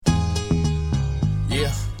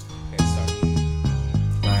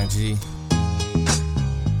G.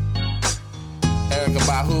 Erykah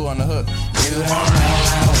Badu on the hook. You don't know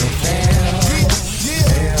how it feels.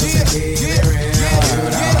 Feels to keep it real. You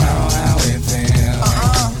don't know how it feels.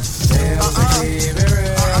 Feels to keep it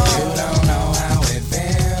real. You don't know how it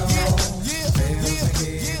feels. Feels to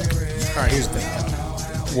keep it real. All right, here's the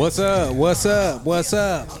thing. What's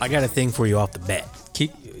up? I got a thing for you off the bat.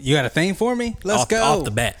 You got a thing for me? Let's go. Off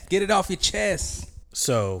the bat. Get it off your chest.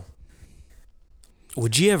 So,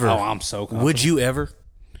 would you ever? Oh, I'm so comfortable. Would you ever?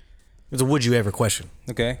 It's a would you ever question.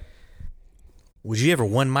 Okay. Would you ever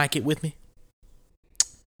one mic it with me?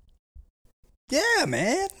 Yeah,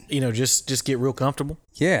 man. You know, just get real comfortable.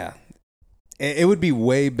 Yeah. It would be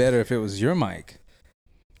way better if it was your mic.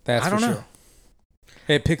 That's I don't for know. sure.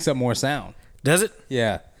 It picks up more sound. Does it?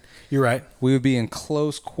 Yeah. You're right. We would be in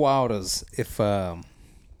close quarters if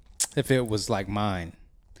it was like mine.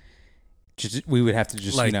 We would have to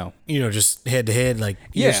just, Like, just head to head, like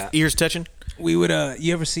ears touching. We would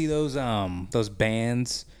you ever see those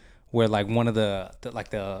bands where like one of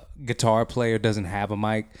the guitar player doesn't have a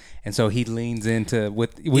mic and so he leans into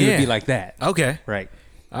would be like that. Okay. Right.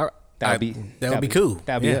 All right. That would be cool.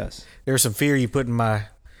 That'd be us. There's some fear you put in my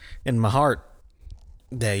heart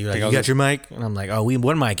that you're like, you got your mic? And I'm like, oh, we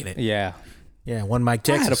one mic in it. Yeah. Yeah, one mic I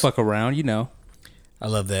Texas. had to fuck around, I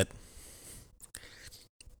love that.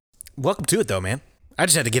 Welcome to it, though, man. I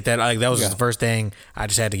just had to get that. Like, that was the first thing. I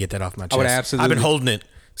just had to get that off my chest. I would absolutely. I've been holding it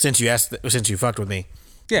since you fucked with me.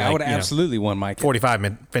 Yeah, like, I would absolutely one mic. 45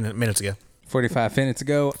 minutes ago. 45 minutes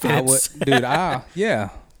ago. Minutes. I would, dude. Yeah.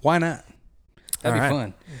 Why not? That'd All be right.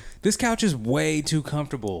 fun. This couch is way too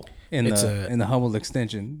comfortable in the humble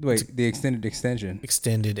extension. Wait, the extended extension.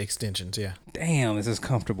 Extended extensions, yeah. Damn, this is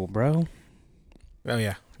comfortable, bro. Oh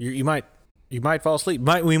yeah, you might fall asleep.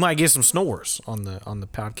 We might get some snores on the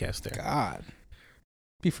podcast there. God,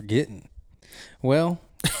 be forgetting. Well,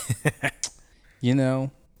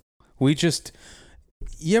 we just.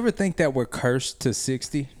 You ever think that we're cursed to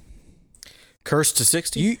 60? Cursed to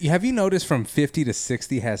 60? Have you noticed from 50 to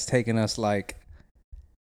 60 has taken us like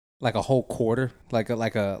a whole quarter, like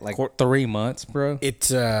 3 months, bro?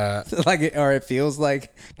 It's it feels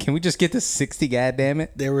like. Can we just get to 60? Goddamn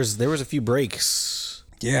it! There was a few breaks.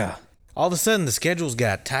 Yeah. All of a sudden the schedules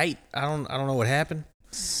got tight. I don't know what happened.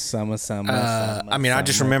 Summer. I mean, I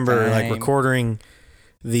just remember like recording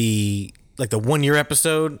the 1 year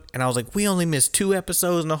episode, and I was like, we only missed 2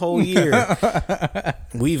 episodes in a whole year.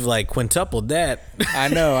 We've like quintupled that. I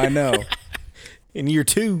know. In year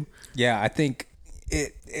 2. Yeah, I think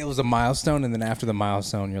it was a milestone, and then after the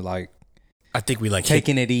milestone, you're like, I think we like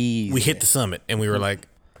taking it easy. We hit the summit, and we were like,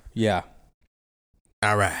 yeah,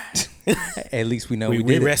 all right. At least we know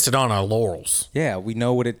we rested on our laurels. Yeah, we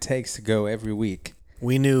know what it takes to go every week.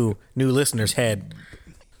 We knew new listeners had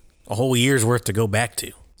a whole year's worth to go back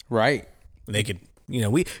to. Right. They could,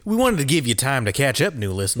 we wanted to give you time to catch up,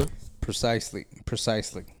 new listener. Precisely.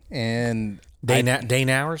 And day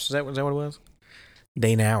hours, is that what it was?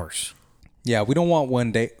 Day hours. Yeah, we don't want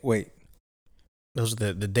one day. Wait. Those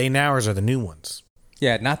are the day hours are the new ones.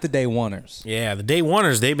 Yeah, not the day oneers. Yeah, the day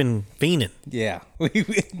oneers, they've been fiending. Yeah.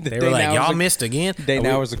 They were like, y'all missed again? Day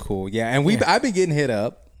hours are cool. Yeah, and I've been getting hit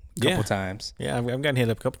up a couple times. Yeah, I've gotten hit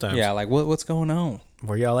up a couple times. Yeah, like, what's going on?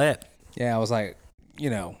 Where y'all at? Yeah, I was like,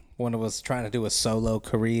 one of us trying to do a solo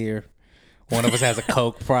career. One of us has a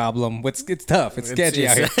coke problem. It's tough. It's sketchy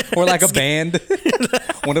out here. Or like a band.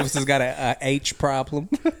 One of us has got a H problem.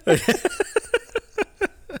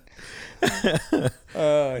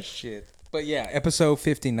 Oh, shit. But yeah, episode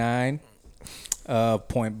 59 of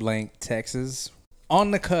Point Blank, Texas.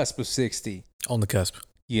 On the cusp of 60. On the cusp.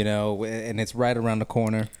 And it's right around the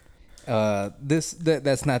corner.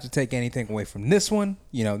 That's not to take anything away from this one.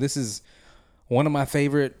 This is one of my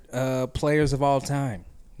favorite players of all time.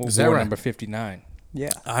 Is that right? Number 59.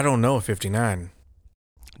 Yeah. I don't know 59.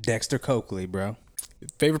 Dexter Coakley, bro.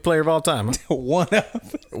 Favorite player of all time, huh? One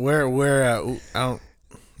of. Where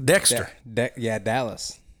Dexter.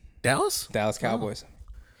 Dallas. Dallas? Dallas Cowboys.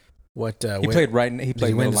 What he played right. He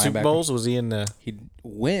played win middle the linebacker. Super Bowls? Was he in the? He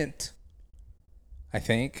went. I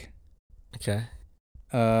think. Okay.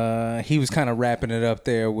 He was kind of wrapping it up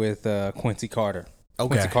there with Quincy Carter. Okay.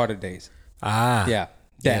 Quincy Carter days. Ah. Yeah.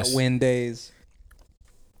 That win days.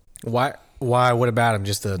 Why? What about him?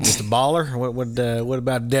 Just a baller? What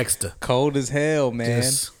about Dexter? Cold as hell, man.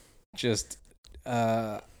 Just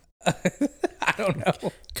I don't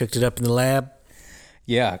know. Cooked it up in the lab.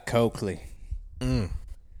 Yeah, Coakley. You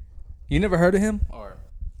never heard of him? Or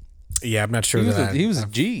yeah, I'm not sure he was a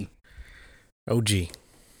G. OG. He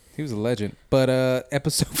was a legend. But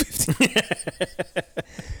episode 15.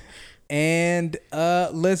 And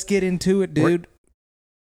let's get into it, dude.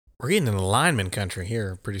 We're getting into lineman country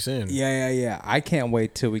here pretty soon. Yeah. I can't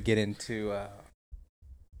wait till we get into,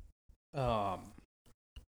 high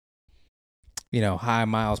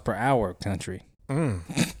miles per hour country. You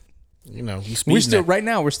speed We're still right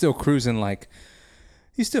now. We're still cruising like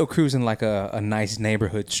he's still cruising like a nice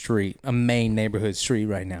neighborhood street, a main neighborhood street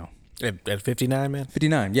right now. at 59, man.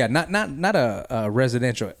 59. Yeah, not a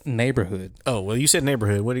residential neighborhood. Oh well, you said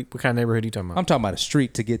neighborhood. What kind of neighborhood are you talking about? I'm talking about a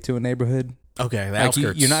street to get to a neighborhood. Okay, the Like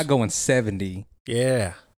outskirts. you're not going 70.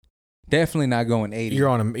 Yeah, Definitely not going 80. you're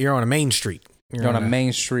on a main street. You're on a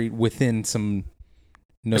main street within some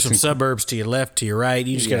There's some suburbs to your left, to your right.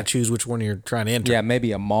 You just Yeah. got to choose which one you're trying to enter. Yeah,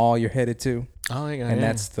 maybe a mall you're headed to, Oh, yeah. and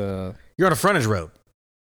that's the. You're on a frontage road.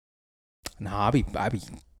 Nah, I be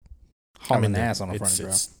hauling ass on a frontage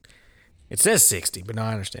road. It says 60, but no,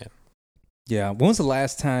 I understand. Yeah, when was the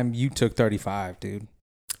last time you took 35, dude?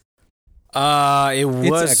 It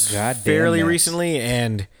was a goddamn fairly mess. recently,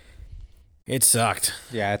 and it sucked.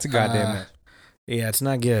 Yeah, it's a goddamn mess. Yeah, it's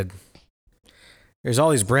not good. There's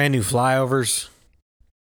all these brand new flyovers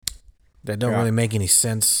that don't really make any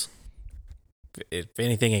sense. If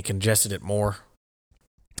anything, it congested it more.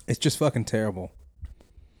 It's just fucking terrible.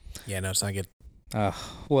 Yeah, no, it's not good.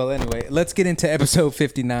 Well, anyway, let's get into episode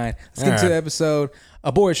 59. Let's get All into right. episode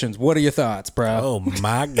abortions. What are your thoughts, bro? Oh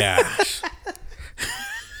my gosh.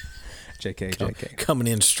 JK. Coming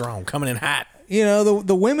in strong, coming in hot. You know,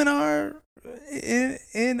 the women are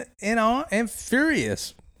in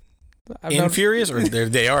furious. Furious, or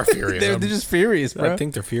they are furious? They're just furious, bro. I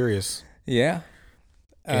think they're furious. Yeah.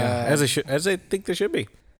 Yeah, as they think they should be.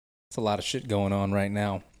 It's a lot of shit going on right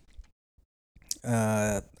now.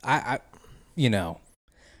 I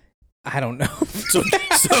don't know. So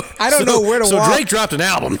I don't know where to So walk. Drake dropped an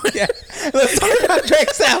album. Yeah. Let's talk about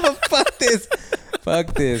Drake's album. Fuck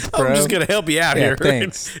this, bro. I'm just gonna help you out Yeah,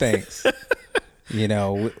 here. thanks. You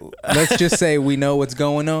know, let's just say we know what's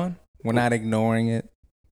going on. We're not ignoring it,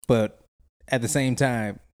 but at the same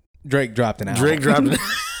time, Drake dropped an album. Drake dropped an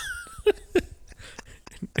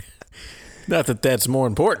Not that that's more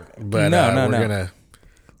important, but No.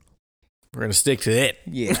 we're gonna stick to it.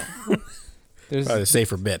 Yeah. Probably the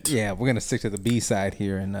safer bet. Yeah, we're gonna stick to the B side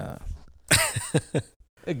here and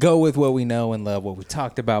go with what we know and love, what we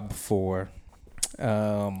talked about before.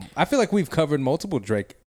 I feel like we've covered multiple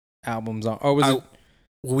Drake albums on, or was it?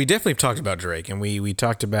 Well, we definitely talked about Drake, and we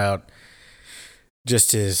talked about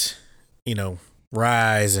just his,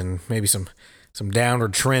 rise and maybe some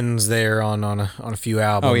downward trends there on a few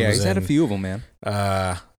albums. Oh yeah, he's had a few of them, man.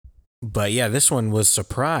 But yeah, this one was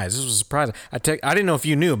surprise. This was a surprise. I didn't know if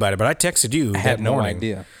you knew about it, but I texted you. I had that no morning.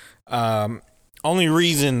 idea. Only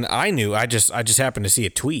reason I knew, I just happened to see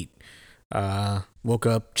a tweet. Woke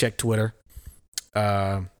up, checked Twitter,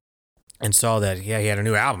 and saw that he had a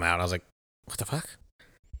new album out. I was like, what the fuck?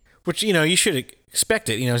 Which you should expect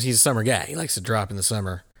it. He's a summer guy. He likes to drop in the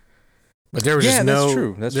summer. But there was just no. That's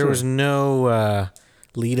true. That's there true. was no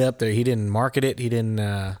lead up there. He didn't market it. He didn't.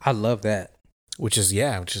 I love that. Which is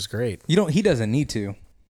great. He doesn't need to.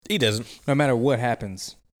 He doesn't. No matter what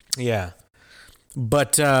happens. Yeah.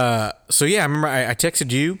 But so yeah, I remember I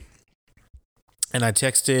texted you, and I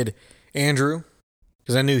texted Andrew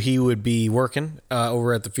because I knew he would be working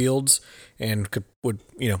over at the Fields and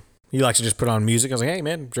he likes to just put on music. I was like, hey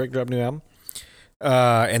man, Drake dropped a new album.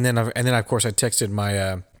 And then of course I texted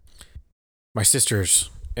my sisters.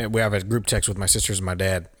 We have a group text with my sisters and my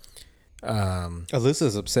dad.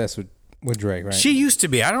 Alyssa's obsessed with Drake, right? She used to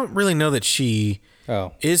be. I don't really know that she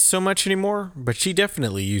is so much anymore, but she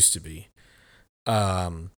definitely used to be. Yeah,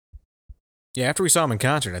 after we saw him in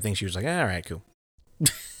concert, I think she was like, all right, cool.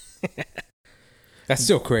 That's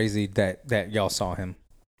still crazy that y'all saw him.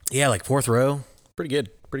 Yeah, like fourth row. Pretty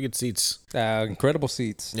good seats. Incredible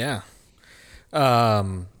seats. Yeah. But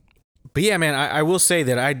yeah, man, I will say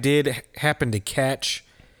that I did happen to catch,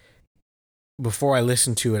 before I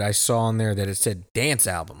listened to it, I saw on there that it said dance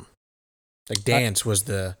album. Like dance was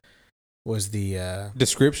the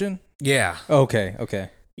description? Yeah. Okay.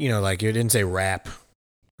 Like it didn't say rap,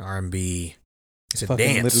 R&B. It said Fucking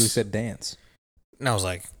dance. literally said dance. And I was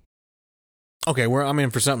like, okay, I'm in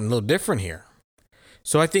for something a little different here.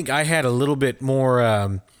 So I think I had a little bit more.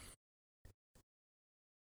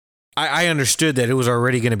 I understood that it was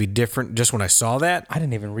already going to be different just when I saw that. I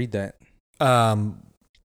didn't even read that.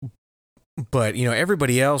 But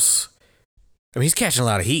everybody else, he's catching a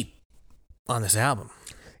lot of heat on this album.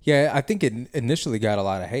 Yeah, I think it initially got a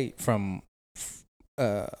lot of hate from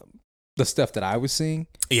the stuff that I was seeing.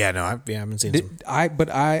 Yeah, no, I've been seeing some.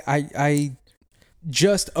 I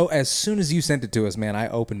just as soon as you sent it to us, man, I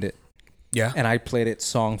opened it. Yeah. And I played it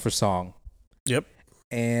song for song. Yep.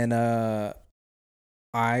 And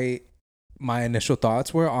my initial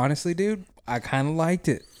thoughts were, honestly, dude, I kind of liked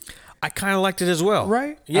it. I kind of liked it as well.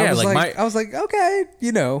 Right? Yeah, I was like, okay,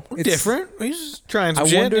 it's different. He's just trying some I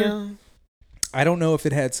shit. wonder- You know? I don't know if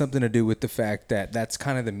it had something to do with the fact that that's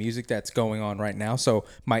kind of the music that's going on right now. So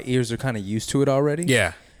my ears are kind of used to it already.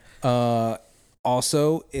 Yeah.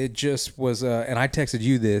 Also, it just was, and I texted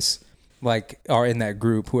you this, or in that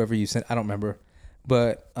group, whoever you sent, I don't remember,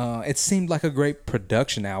 but it seemed like a great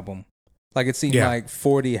production album. Like it seemed like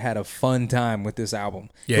 40 had a fun time with this album.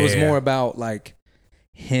 Yeah, it was yeah, more yeah. about like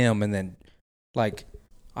him, and then like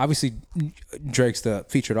obviously Drake's the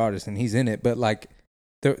featured artist and he's in it, but like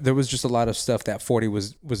there was just a lot of stuff that 40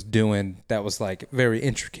 was doing that was like very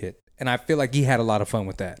intricate, and I feel like he had a lot of fun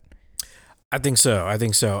with that. I think so.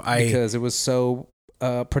 Because it was so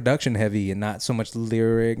production heavy and not so much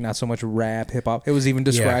lyric, not so much rap, hip hop. It was even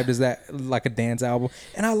described as that, like a dance album,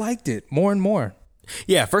 and I liked it more and more.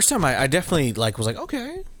 Yeah, first time I definitely was like,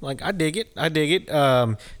 okay, like I dig it.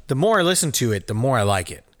 The more I listen to it, the more I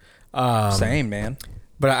like it. Same, man.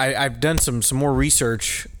 But I've done some more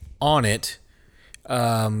research on it.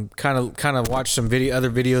 Kind of watched some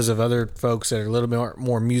other videos of other folks that are a little bit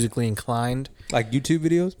more musically inclined. Like YouTube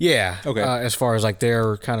videos? Yeah. Okay. As far as like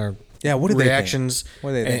their kind of what do they think? reactions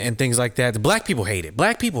What do they think? and things like that. The black people hate it.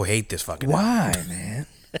 Black people hate this fucking. Why, man?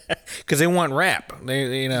 Because they want rap.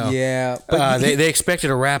 They Yeah, but they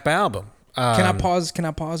expected a rap album. Can I pause? Can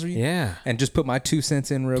I pause? Yeah. And just put my 2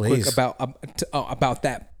 cents in real Please. quick about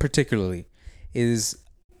that particularly. Is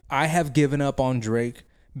I have given up on Drake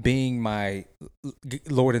being my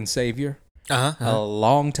Lord and Savior a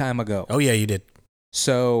long time ago. Oh yeah, you did.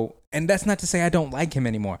 So, and that's not to say I don't like him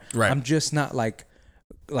anymore. Right. I'm just not like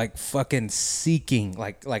fucking seeking,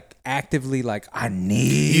 like actively, like I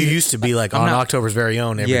need. You used to be like on October's very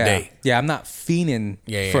own every day. Yeah, I'm not fiending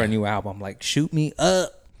for a new album. Like, shoot me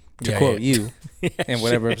up, to quote you, and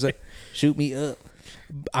whatever episode. Shoot me up.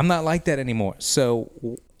 I'm not like that anymore. So,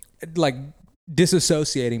 like,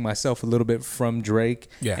 disassociating myself a little bit from Drake,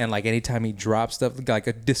 and like anytime he drops stuff, like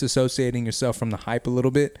disassociating yourself from the hype a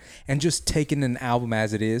little bit, and just taking an album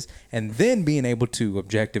as it is, and then being able to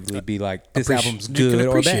objectively be like, this album's good or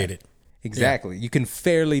appreciate bad. it. Exactly. You can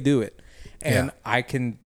fairly do it. And I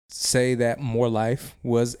can say that More Life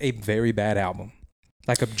was a very bad album.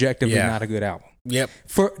 Like objectively not a good album. Yep.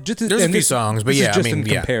 There's a few songs, but this is just in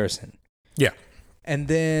comparison. Yeah. And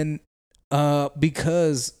then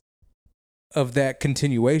because of that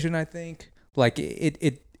continuation, I think, like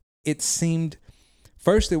it seemed,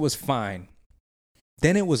 first it was fine,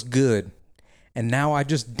 then it was good, and now I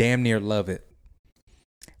just damn near love it.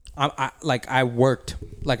 I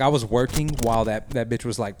was working while that bitch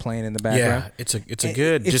was like playing in the background. Yeah, it's a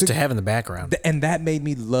good just to have in the background. And that made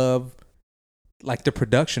me love like the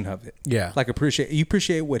production of it. Yeah. Like appreciate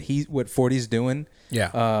what 40's doing. Yeah.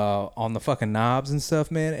 On the fucking knobs and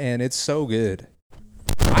stuff, man, and it's so good.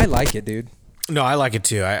 I like it, dude. No, I like it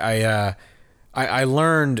too. I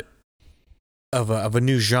learned of a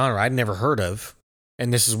new genre I'd never heard of,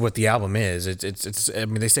 and this is what the album is. It's I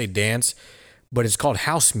mean, they say dance, but it's called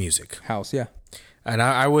house music. House, yeah. And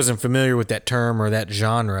I wasn't familiar with that term or that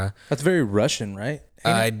genre. That's very Russian, right?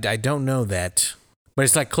 I don't know that, but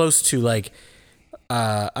it's like close to like,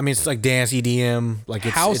 I mean, it's like dance, EDM. Like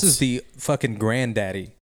house is the fucking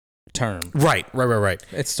granddaddy term. Right.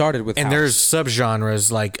 It started with and house. there's subgenres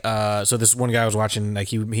like so this one guy I was watching, like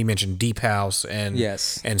he mentioned deep house and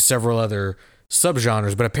and several other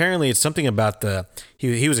subgenres, but apparently it's something about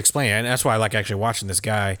he was explaining, and that's why I like actually watching this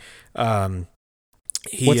guy.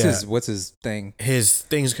 What's his thing?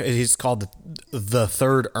 He's called the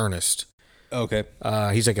third Ernest. Okay.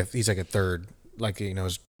 He's like a third, like, you know,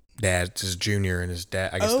 his dad's his junior and his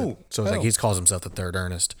dad, I guess. So it's like he calls himself the third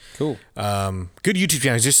Ernest. Cool. Good YouTube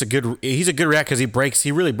channel. He's a good rap because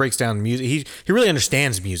he really breaks down music. He really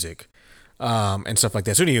understands music, and stuff like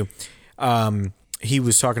that. So anyway, he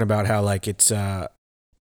was talking about how like it's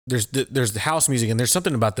there's the house music, and there's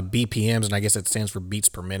something about the BPMs, and I guess that stands for beats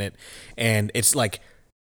per minute, and it's like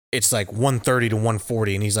 130 to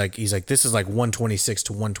 140, and he's like this is like 126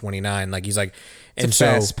 to 129, like he's like, and it's so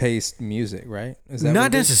fast-paced music, right? Is that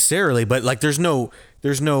not necessarily, but like there's no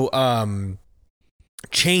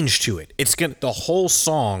change to it. It's gonna, the whole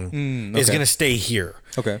song is gonna stay here.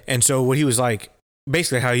 Okay. And so what he was like,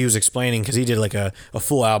 basically how he was explaining, because he did like a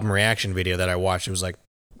full album reaction video that I watched. It was like a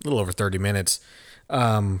little over 30 minutes.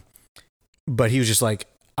 But he was just like,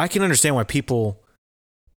 I can understand why people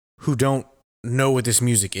who don't know what this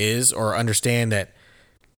music is or understand that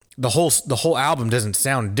the whole album doesn't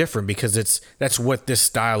sound different, because that's what this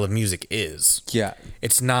style of music is. Yeah.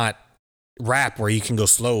 It's not rap where you can go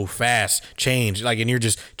slow, fast, change, like, and you're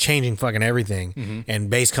just changing fucking everything, and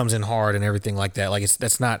bass comes in hard and everything like that. Like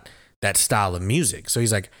that's not that style of music. So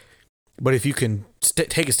he's like, but if you can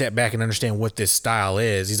take a step back and understand what this style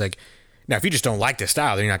is, he's like, now if you just don't like this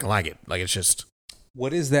style, then you're not gonna like it. Like it's just.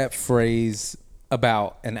 What is that phrase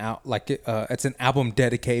about it's an album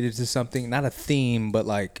dedicated to something, not a theme, but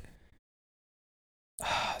like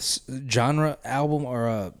genre album or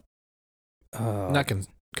a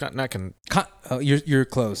you're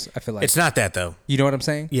close. I feel like it's not that though. You know what I'm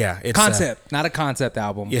saying? Yeah, it's concept, not a concept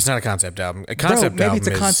album. Yeah, it's not a concept album. A concept maybe album it's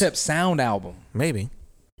a concept sound album. Maybe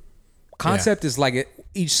concept is like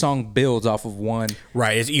each song builds off of one.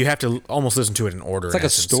 Right, you have to almost listen to it in order. It's like a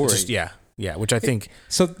story. Yeah, which I think.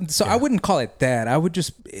 So I wouldn't call it that. I would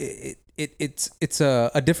just it's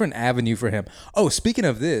a different avenue for him. Oh, speaking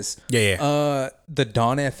of this, the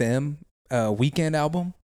Dawn FM Weekend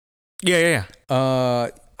album. Yeah.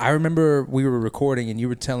 I remember we were recording and you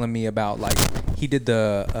were telling me about like he did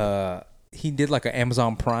like an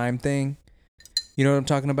Amazon Prime thing. You know what I'm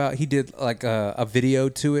talking about? He did like a video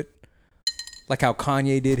to it, like how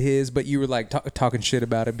Kanye did his, but you were like talking shit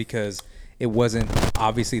about it because it wasn't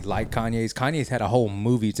obviously like Kanye's. Kanye's had a whole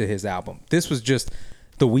movie to his album. This was just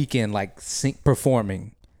The Weeknd like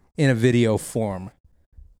performing in a video form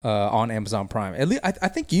on Amazon Prime. At least I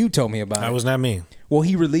think you told me about it. That was not me. Well,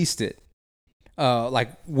 he released it like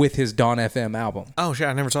with his Dawn FM album. Oh shit,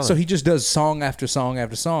 I never saw that. So he just does song after song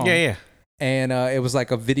after song. Yeah. And it was like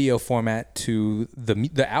a video format to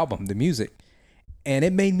the album, the music, and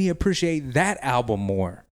it made me appreciate that album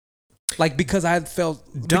more. Like because I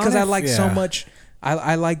like so much.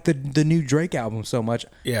 I like the new Drake album so much.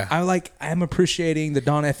 Yeah. I'm appreciating the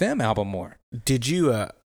Dawn FM album more. Did you?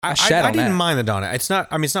 I didn't mind the Dawn. It's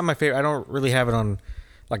not my favorite. I don't really have it on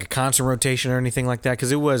like a constant rotation or anything like that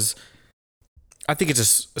because it was. I think it's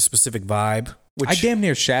a specific vibe. Which I damn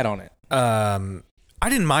near shat on it. I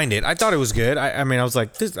didn't mind it. I thought it was good. I mean, I was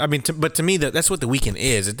like, this. I mean, but to me, that's what The Weeknd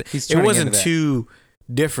is. It wasn't too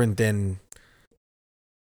different than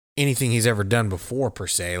anything he's ever done before per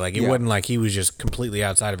se. Like it wasn't like he was just completely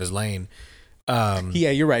outside of his lane. Yeah,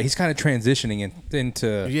 you're right. He's kind of transitioning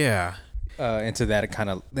into that kind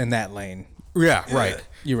of in that lane. Yeah, right.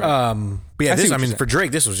 You're right. But yeah, for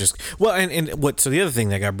Drake, this was just so the other thing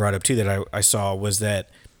that got brought up too that I saw was that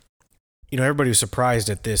everybody was surprised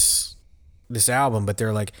at this album, but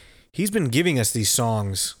they're like, he's been giving us these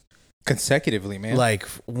songs consecutively, man. Like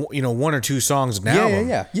one or two songs an album.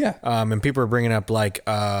 Yeah. And people are bringing up like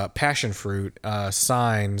Passion Fruit,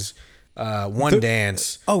 Signs, One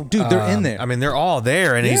Dance. Oh, dude, they're in there. I mean, they're all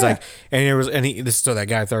there, and he's like, that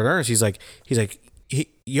guy Third Ernest. He's like,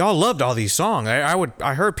 y'all loved all these songs.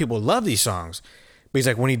 I heard people love these songs. But he's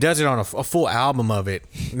like, when he does it on a full album of it,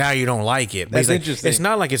 now you don't like it. But That's he's like, interesting. It's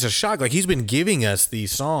not like it's a shock. Like he's been giving us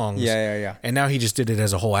these songs. Yeah. And now he just did it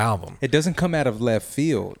as a whole album. It doesn't come out of left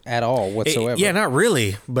field at all whatsoever. Yeah, not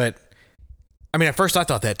really. But I mean, at first I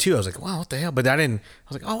thought that too. I was like, wow, what the hell? But I was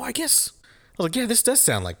like, oh, I guess. I was like, yeah, this does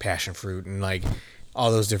sound like Passion Fruit and like all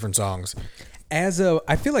those different songs. I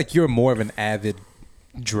feel like you're more of an avid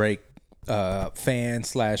Drake fan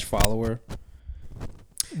 / follower.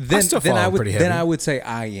 Then I would say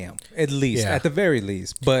I am, at least, at the very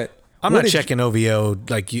least. But I'm not checking OVO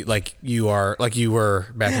like you were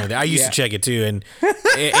back in the day. I used to check it too, and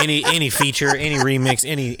any feature, any remix,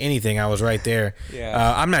 anything, I was right there.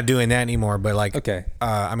 Yeah. I'm not doing that anymore. But like, okay.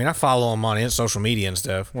 I mean, I follow him on social media and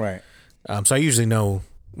stuff. Right. So I usually know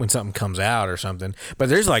when something comes out or something. But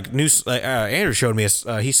there's like new. Andrew showed me.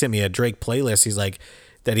 He sent me a Drake playlist. He's like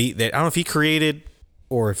that I don't know if he created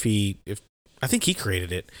or if I think he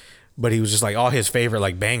created it, but he was just like all his favorite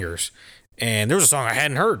like bangers. And there was a song I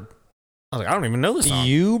hadn't heard. I was like, I don't even know this song.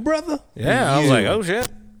 You, brother? Yeah, I was like, oh shit.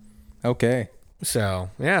 Okay.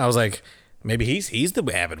 So yeah, I was like, maybe he's the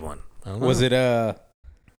avid one. I don't know. Was it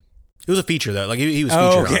It was a feature though. Like he was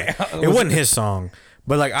featured on it. It wasn't his song,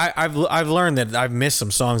 but like I've learned that I've missed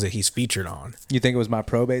some songs that he's featured on. You think it was my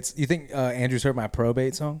Probates? You think Andrew's heard my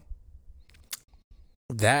Probate song?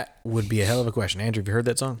 That would be a hell of a question, Andrew. Have you heard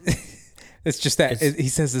that song? It's just that he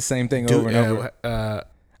says the same thing over and over.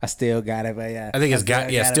 I still got it, but yeah. I think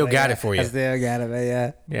it's still got it for you. I still got it, but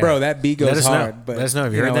yeah. Bro, that beat goes hard. But let us know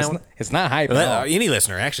if you heard that one. It's not hype at all. Any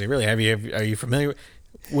listener, actually, really, are you familiar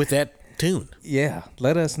with that tune? Yeah,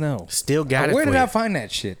 let us know. Still got it. Where did I find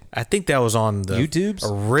that shit? I think that was on the YouTube's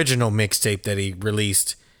original mixtape that he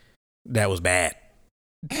released. That was bad.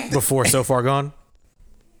 Before So Far Gone.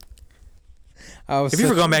 If you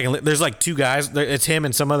ever gone back and there's like two guys, it's him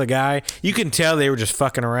and some other guy. You can tell they were just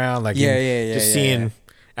fucking around, like seeing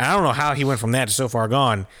I don't know how he went from that to So Far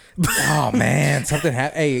Gone. Oh man, something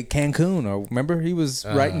happened. Hey, Cancun, or remember he was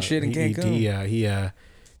writing shit in Cancun. He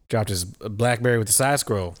dropped his BlackBerry with the side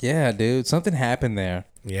scroll. Yeah, dude, something happened there.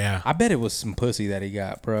 Yeah, I bet it was some pussy that he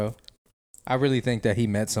got, bro. I really think that he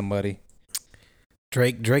met somebody.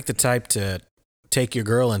 Drake the type to take your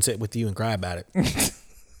girl and sit with you and cry about it. Makes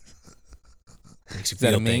you Is that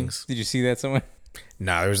feel a meme? things. Did you see that somewhere?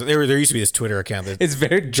 No, there used to be this Twitter account that It's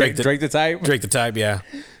very Drake the type. Drake the type, yeah.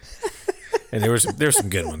 And there's some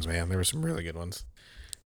good ones, man. There were some really good ones.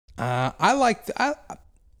 I like.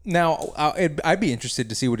 I'd be interested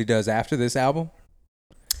to see what he does after this album.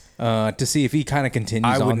 To see if he kind of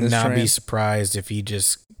continues I on would this not be trend. surprised if he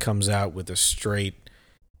just comes out with a straight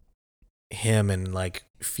him and like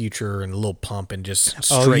Future and Lil Pump and just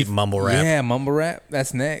straight mumble rap. Yeah, mumble rap.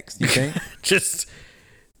 That's next. You think? just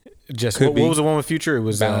Could what was the one with Future? It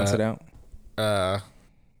was Balance it out. I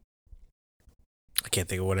can't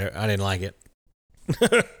think of whatever. I didn't like it.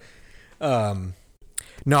 No,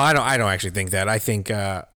 I don't actually think that. I think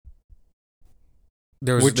there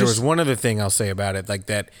was one other thing I'll say about it, like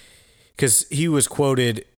that, because he was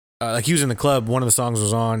quoted, like he was in the club. One of the songs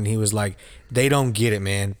was on. And he was like, "They don't get it,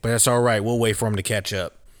 man, but that's all right. We'll wait for him to catch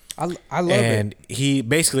up." I love it. And he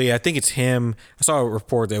basically, I think it's him. I saw a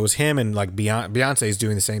report that it was him and like Beyonce is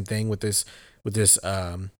doing the same thing with this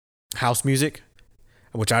house music,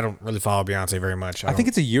 which I don't really follow Beyonce very much. I think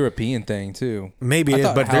it's a European thing too. Maybe it is,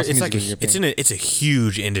 but house it's music like was European. it's a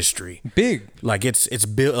huge industry. Big. Like it's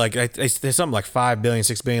built like there's something like 5 billion,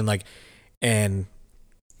 6 billion, like, and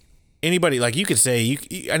anybody like you could say you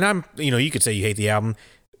could say you hate the album.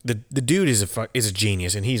 The dude is a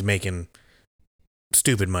genius and he's making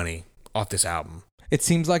stupid money off this album. It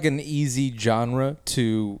seems like an easy genre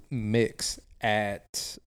to mix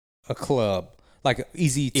at a club, like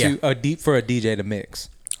easy to for a DJ to mix.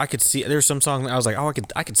 I could see there's some song I was like, oh,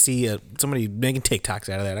 I could see somebody making TikToks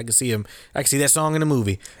out of that. I could see that song in a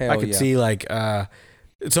movie. Hell I could see like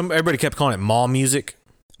everybody kept calling it mall music.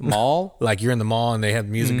 Mall? Like you're in the mall and they have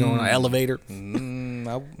music going on, elevator.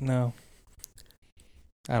 No,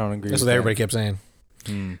 I don't agree. That's with what everybody kept saying.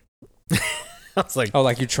 I was like, oh,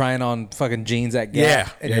 like you're trying on fucking jeans at Gap. yeah,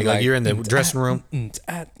 and yeah, like you're in the dressing room.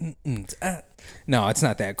 No, it's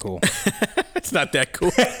not that cool. It's not that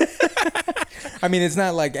cool. I mean, it's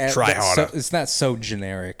not like Try harder. it's not so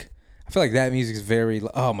generic. I feel like that music is very.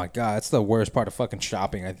 Oh my god, it's the worst part of fucking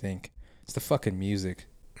shopping. I think it's the fucking music.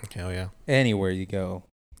 Hell yeah. Anywhere you go,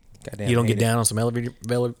 goddamn. You don't get hate it. down on some elevator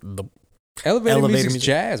Elevator music's music.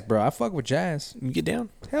 jazz, bro. I fuck with jazz. You get down.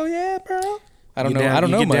 Hell yeah, bro. I don't You know. down- I don't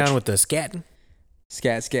you know get much. down with the scatting.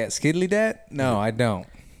 Scat, skiddly dat? No, I don't.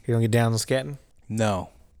 You don't get down on scatting. No.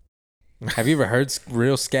 Have you ever heard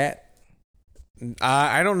real scat?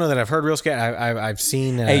 I don't know that I've heard real scat. I've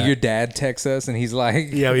seen. Hey, your dad texts us and he's like,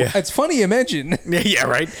 Yeah. It's funny you mention. yeah,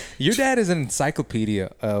 right. Your dad is an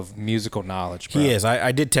encyclopedia of musical knowledge, bro. He is.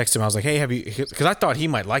 I did text him. I was like, hey, have you? Because I thought he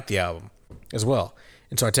might like the album as well.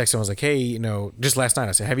 And so I texted him. I was like, hey, just last night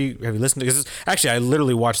I said, have you listened to? Because actually, I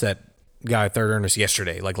literally watched that guy Third Ernest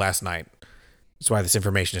yesterday, like last night. That's why this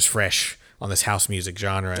information is fresh on this house music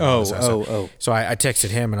genre. And all this stuff. So I texted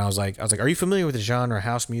him and I was like, are you familiar with the genre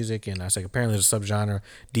house music? And I was like, apparently there's a subgenre,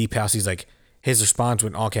 deep house. He's like, his response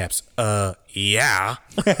went in all caps, yeah.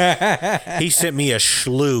 He sent me a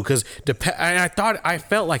slew because I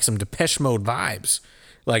felt like some Depeche Mode vibes,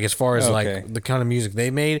 like as far as like the kind of music they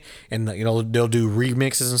made, and they'll do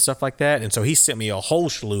remixes and stuff like that. And so he sent me a whole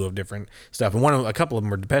slew of different stuff, and a couple of them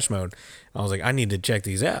were Depeche Mode. I was like, I need to check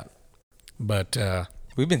these out. But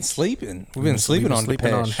we've been sleeping. We've been sleeping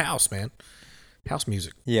on house, man. House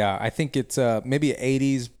music. Yeah, I think it's maybe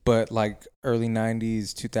 80s, but like early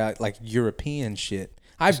 90s, 2000, like European shit.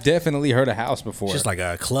 I've definitely heard of house before. Just like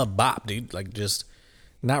a club bop, dude. Like just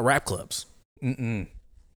not rap clubs.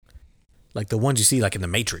 Like the ones you see like in the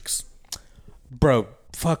Matrix. Bro,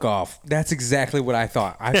 fuck off. That's exactly what I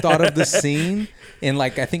thought. I thought of the scene in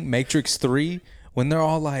like I think Matrix 3 when they're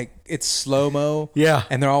all like it's slow-mo. Yeah.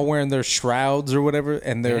 And they're all wearing their shrouds or whatever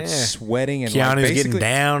and they're sweating and Keanu's like getting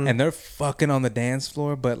down. and they're fucking on the dance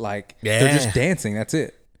floor, but like they're just dancing. That's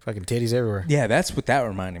it. Fucking titties everywhere. Yeah, that's what that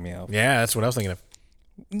reminded me of. Yeah, that's what I was thinking of.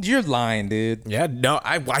 You're lying, dude. Yeah, no,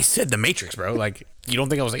 I said the Matrix, bro. Like, you don't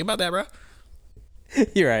think I was thinking about that, bro?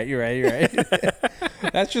 You're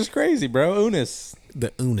right. That's just crazy, bro. Unis.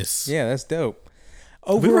 The Unis. Yeah, that's dope.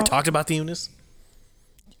 Have we ever talked about the Unis?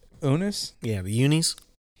 Unis? Yeah, the Unis.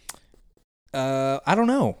 I don't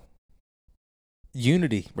know.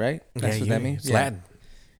 Unity, right? That's what that means? It's Latin.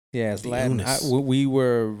 Yeah, it's The Latin. Unis. We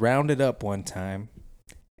were rounded up one time,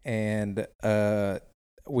 and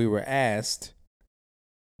we were asked,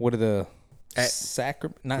 "What are the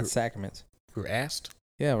Not sacraments. You were asked?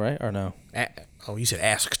 Yeah, right? Or no? Oh, you said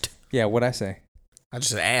asked. Yeah, what'd I say? I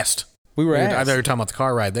just said asked. We were I asked. thought you were talking about the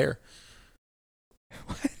car ride there.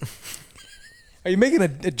 Are you making a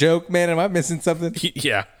joke, man? Am I missing something?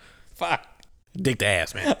 Yeah. Fuck. Dick to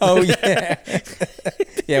ass, man. Oh, yeah.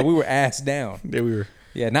 Yeah, we were ass down. Yeah, we were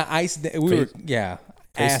Yeah, not ice. We were, yeah,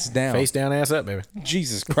 ass down. Face down, ass up, baby.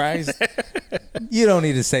 Jesus Christ. You don't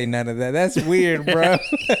need to say none of that. That's weird, bro.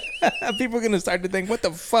 People are going to start to think, what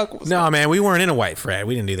the fuck was No, man, we weren't in a white frat.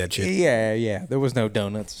 We didn't do that shit. Yeah. There was no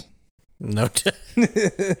donuts. No.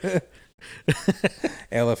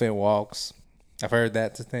 Elephant walks. I've heard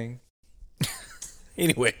that's a thing.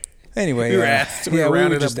 Anyway, Anyway, we were asked. we were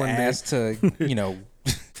rounded just up one day. asked to,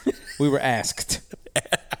 we were asked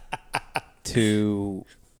to,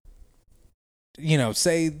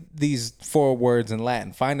 say these 4 words in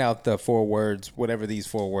Latin. Find out the 4 words, whatever these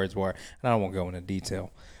 4 words were. And I don't want to go into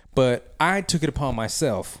detail, but I took it upon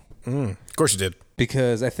myself Of course you did.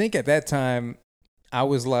 because I think at that time I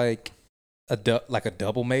was like a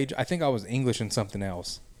double major. I think I was English and something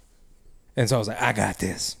else, and so I was like, I got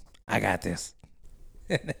this.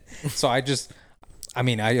 So I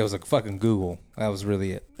was like fucking Google. That was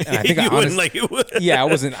really it. And I think You I wouldn't honestly, like it would. yeah,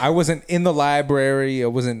 I wasn't in the library.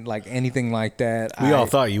 It wasn't like anything like that. We all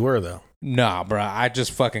thought you were, though. Nah, bro. I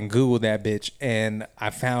just fucking Googled that bitch and I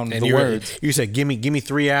found And the words. You said, give me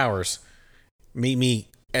 3 hours. Meet me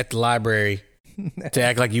at the library to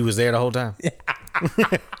act like you was there the whole time.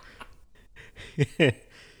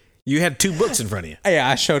 You had 2 books in front of you. Yeah,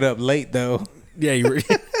 I showed up late though. Yeah, you were.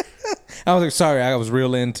 I was like, sorry, I was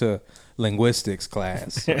real into linguistics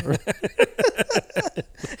class.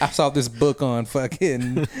 I saw this book on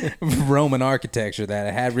fucking Roman architecture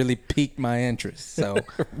that had really piqued my interest. So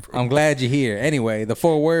I'm glad you're here. Anyway, the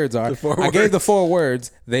 4 words are, I gave the 4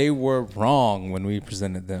 words. They were wrong when we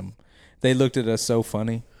presented them. They looked at us so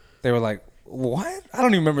funny. They were like, what? I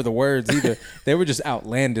don't even remember the words either. They were just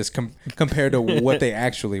outlandish compared to what they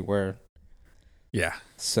actually were. Yeah.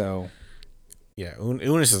 So Yeah,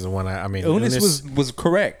 Unis is the one. Unis was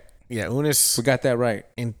correct. Yeah, Unis. We got that right.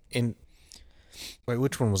 Wait,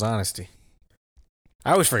 which one was honesty?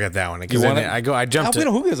 I always forget that one because You want it? I jumped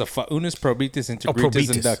to. Who gives a fuck? Unus probitus, integritus, probitus.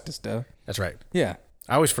 and ductus, duh. That's right. Yeah.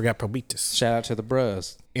 I always forgot probitus, Shout out to the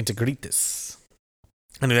bros. integritus.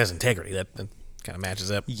 I knew that's integrity. That kind of matches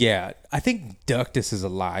up. Yeah, I think ductus is a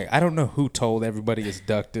lie. I don't know who told everybody it's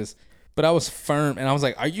ductus, but I was firm, and I was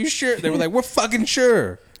like, "Are you sure?" They were like, "We're fucking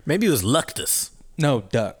sure." Maybe it was luctus. No,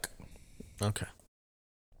 duck. Okay.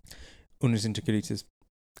 Unus integritus.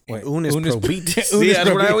 Wait, Unus probitus. Unus Yeah, that's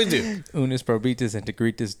what I always do. Unus probitus,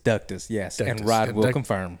 integritus, ductus. Yes, and Ductus. Rod And will duct-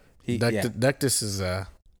 confirm. Yeah. Ductus is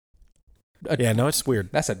yeah, no, it's weird.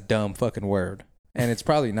 That's a dumb fucking word, and it's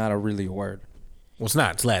probably not a really word. Well, it's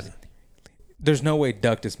not. It's Latin. There's no way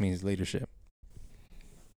ductus means leadership.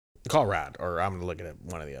 Call Rod, or I'm gonna look at it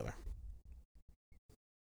one or the other.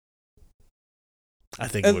 I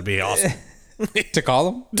think it would be awesome To call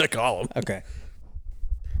him? to call him. Okay.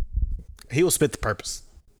 He will spit the purpose.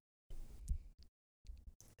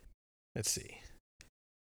 Let's see.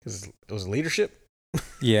 Because it was leadership.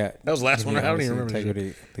 Yeah. That was the last one. I don't even remember. the shit.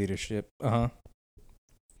 Integrity, leadership. Uh-huh.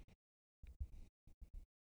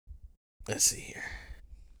 Let's see here.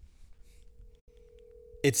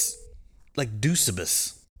 It's like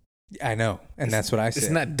Deucibus. I know. And that's what I said.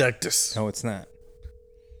 It's not ductus. No, it's not.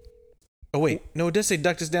 Oh, wait. No, it does say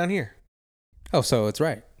ductus down here. Oh, so it's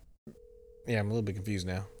right. Yeah, I'm a little bit confused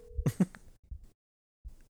now.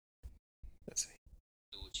 Let's see.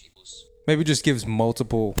 Maybe it just gives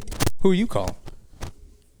multiple. Who you call?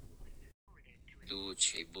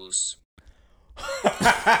 Ducibus.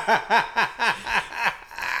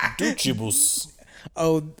 Ducibus.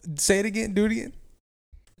 Oh, say it again. Do it again.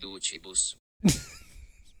 Ducibus.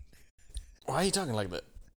 Why are you talking like that?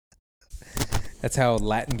 That's how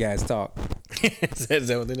Latin guys talk. Is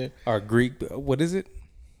that what they did? Or Greek. What is it?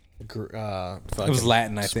 It It was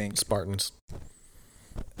Latin, I think. Spartans.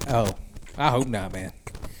 Oh, I hope not, man.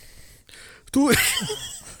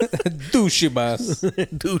 Douchebus.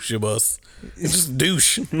 Douchebus. It's just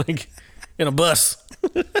douche. Like in a bus.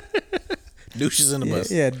 Douches in a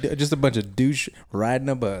bus. Yeah, just a bunch of douche riding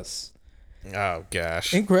a bus. Oh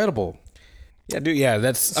gosh. Incredible. Yeah, dude. Yeah,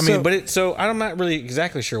 that's. I So- mean, but it. So I'm not really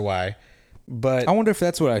exactly sure why, but I wonder if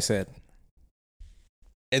that's what I said.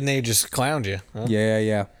 and they just clowned you. Huh?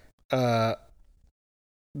 Yeah.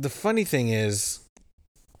 The funny thing is,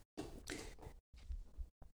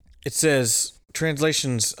 it says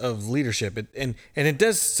translations of leadership, and it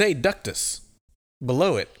does say ductus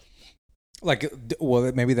below it. Like,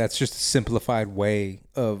 well, maybe that's just a simplified way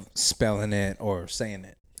of spelling it or saying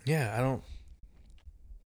it. Yeah, I don't.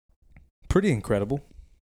 pretty incredible.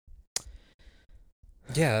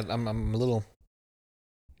 Yeah, I'm a little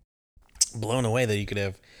blown away that you could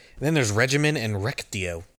have. And then there's regimen and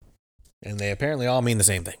rectio, and they apparently all mean the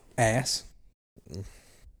same thing. Ass.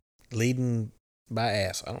 Leading by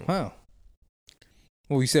ass. I don't know. Wow.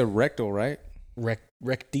 Well, you said rectal, right?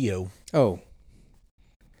 Rectio. Oh.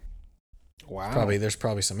 Wow. There's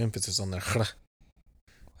probably some emphasis on there.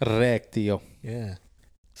 Rectio. Yeah.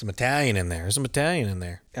 Some Italian in there. There's some Italian in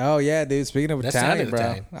there. Oh yeah, dude. Speaking of That Italian, sounded bro,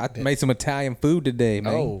 Italian. I made some Italian food today,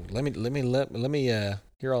 man. Oh, let me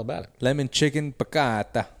hear all about it. Lemon chicken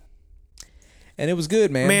piccata, and it was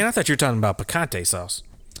good, man. Man, I thought you were talking about picante sauce.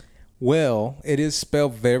 Well, it is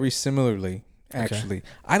spelled very similarly. Actually,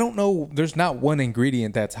 I don't know. There's not one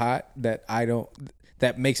ingredient that's hot that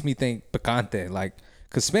that makes me think picante. Like,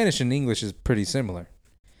 because Spanish and English is pretty similar,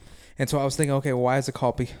 and so I was thinking, okay, well, why is it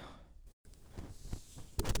called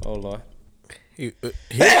Oh Lord.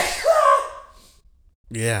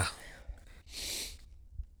 Yeah.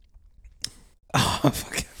 Oh,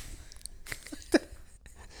 fuck.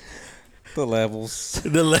 The levels.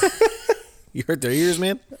 You hurt their ears,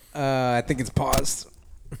 man? I think it's paused.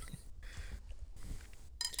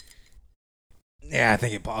 Yeah, I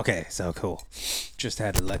think okay, so cool. Just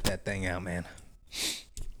had to let that thing out, man.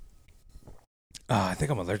 I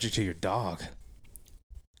think I'm allergic to your dog.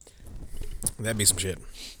 That'd be some shit.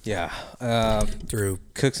 Yeah. Through.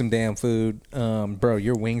 Cook some damn food. Bro,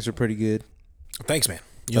 your wings are pretty good. Thanks, man.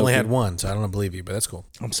 You only had one, so I don't believe you, but that's cool.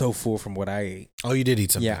 I'm so full from what I ate. Oh, you did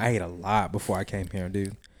eat something. Yeah, I ate a lot before I came here,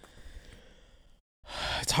 dude.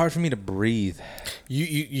 It's hard for me to breathe.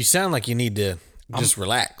 You sound like you need to just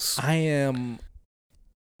relax. I am.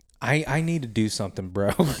 I need to do something,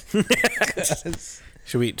 bro.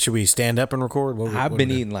 Should we stand up and record? I've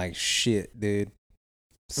been eating like shit, dude,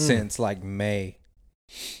 since like May.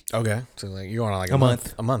 Okay, so like you're on like a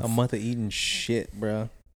month a month of eating shit, bro.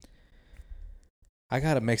 I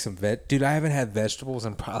gotta make some dude. I haven't had vegetables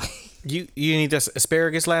in probably. You didn't eat this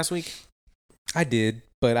asparagus last week? I did,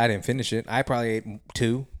 but I didn't finish it. I probably ate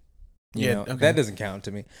 2. You know, okay. that doesn't count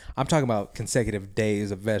to me. I'm talking about consecutive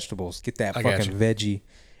days of vegetables. Get that fucking veggie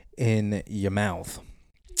in your mouth.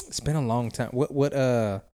 It's been a long time. What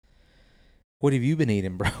have you been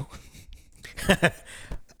eating, bro?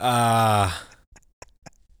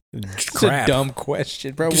 It's a dumb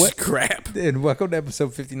question, bro. Just crap. And welcome to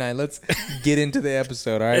episode 59. Let's get into the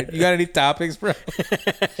episode, all right? You got any topics, bro?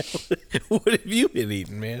 What have you been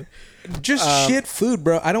eating, man? Just shit food,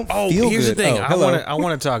 bro. I don't feel here's good. the thing. Hello. I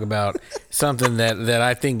want to talk about something that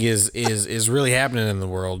I think is really happening in the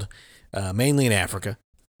world, mainly in Africa.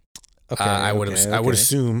 Okay, I would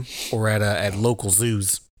assume, or at local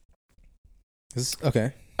zoos.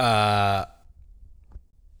 Okay.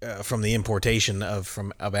 From the importation of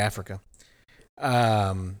Africa,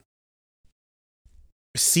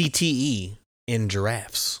 CTE in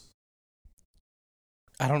giraffes.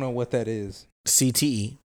 I don't know what that is.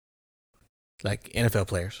 CTE, like NFL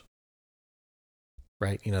players,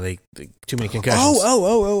 right? You know, they too many concussions.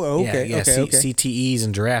 Oh. Okay. Yeah. Okay. CTEs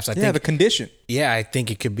in giraffes. I think the condition. Yeah, I think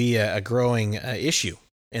it could be a growing issue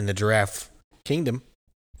in the giraffe kingdom.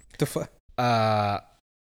 The fuck.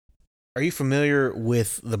 Are you familiar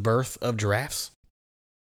with the birth of giraffes?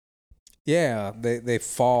 Yeah, they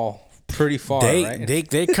fall pretty far, right?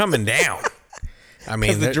 They coming down. I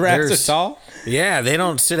mean, the giraffes are tall. Yeah, they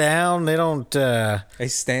don't sit down. They don't. They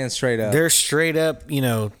stand straight up. They're straight up.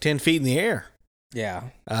 10 feet in the air. Yeah.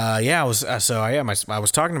 Yeah. I was I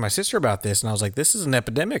was talking to my sister about this, and I was like, "This is an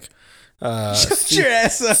epidemic." Shut your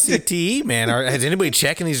ass up. CTE, man. Has anybody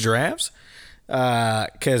checking these giraffes?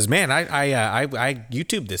 Because man, I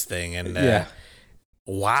YouTubed this thing, and yeah.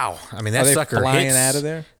 Wow. I mean, that Are they sucker flying hits, out of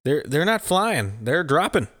there? They're not flying. They're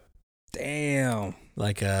dropping Damn.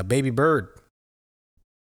 like a baby bird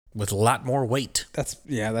with a lot more weight. That's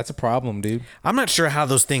a problem, dude. I'm not sure how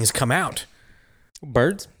those things come out.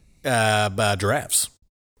 Birds? Giraffes,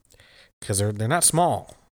 because they're not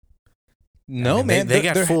small. No, I mean, man. they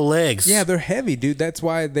got full legs. Yeah, they're heavy, dude. That's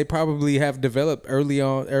why they probably have developed early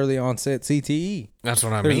onset CTE. That's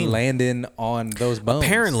what I They're mean. Landing on those bones.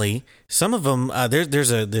 Apparently, some of them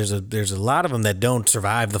there's a lot of them that don't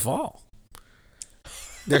survive the fall.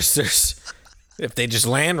 There's if they just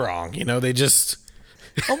land wrong, they just.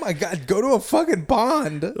 Oh my God! Go to a fucking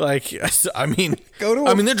pond. Like, I mean,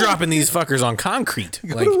 they're dropping these fuckers on concrete.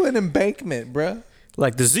 Go to an embankment, bruh.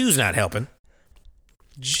 Like the zoo's not helping.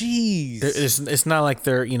 Jeez. It's not like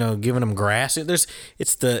they're giving them grass.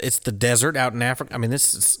 It's the desert out in Africa. I mean,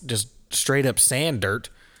 this is just straight up sand dirt.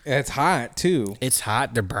 It's hot too. It's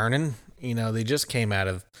hot. They're burning. They just came out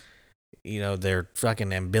of their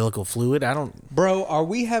fucking umbilical fluid. I don't. Bro, are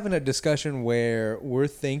we having a discussion where we're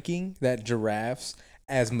thinking that giraffes,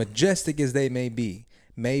 as majestic as they may be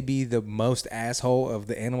the most asshole of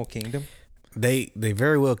the animal kingdom? They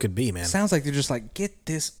very well could be, man. Sounds like they're just like, get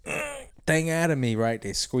this thing out of me, right?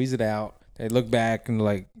 They squeeze it out. They look back and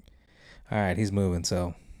like, all right, he's moving.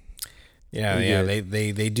 So Yeah.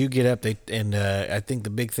 They do get up. I think the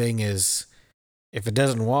big thing is if it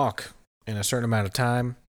doesn't walk in a certain amount of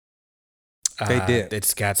time, they did.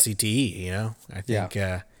 It's got CTE. I think.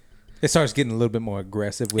 It starts getting a little bit more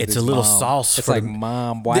aggressive with It's its a little mom. sauce It's for like, the-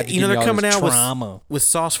 Mom, why did you they're give me all coming this out trauma? with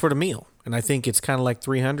sauce for the meal, and I think it's kind of like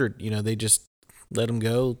 300. They just let them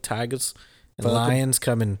go. Tigers and Fuck 'em. lions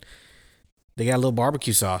come and they got a little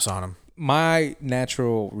barbecue sauce on them. My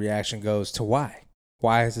natural reaction goes to why?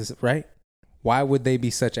 Why is this right? Why would they be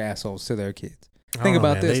such assholes to their kids? Think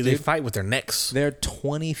about this, They dude. fight with their necks. They're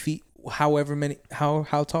 20 feet, however many, how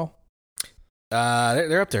tall?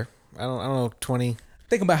 They're up there. I don't know, 20.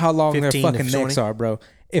 Think about how long their 15 to fucking 20. necks are, bro.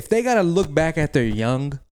 If they got to look back at their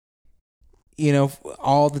young,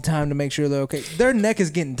 all the time to make sure they're okay, their neck is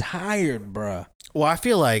getting tired, bro. Well, I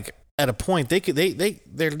feel like at a point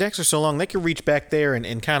their necks are so long they could reach back there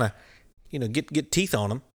and kind of, get teeth on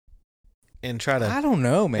them and try to. I don't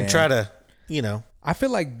know, man. And try to, I feel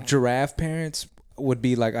like giraffe parents would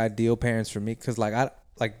be like ideal parents for me because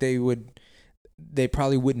they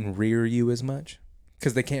probably wouldn't rear you as much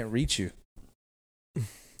because they can't reach you.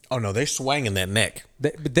 Oh no, they're swinging that neck.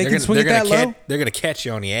 But they can swing it that low. They're gonna catch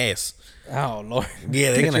you on the ass. Oh Lord!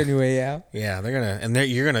 Yeah, they're Get you gonna. on your way out. Yeah, they're gonna, and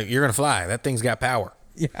you're gonna fly. That thing's got power.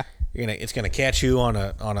 Yeah, It's gonna catch you on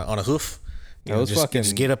a hoof. Those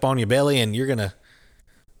Just get up on your belly, and you're gonna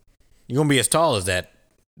be as tall as that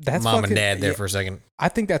that's mom and fucking- dad there yeah, for a second. I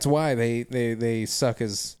think that's why they suck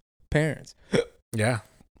as parents Yeah,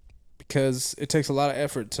 because it takes a lot of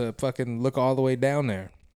effort to fucking look all the way down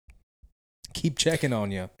there. Keep checking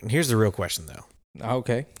on you. and here's the real question though: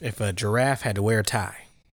 Okay. if a giraffe had to wear a tie,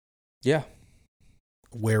 Yeah.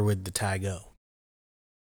 where would the tie go?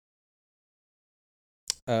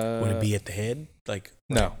 Would it be at the head, like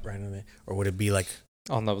no. right on the, or would it be like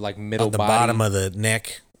on the middle on the body, bottom of the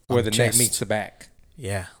neck, on where the neck chest? meets the back?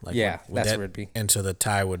 Yeah, like Yeah, would that's that- where it'd be. And so the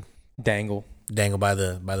tie would Dangle. dangle by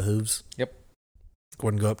the hooves. Yep.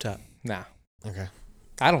 Wouldn't go up top. Nah, Okay.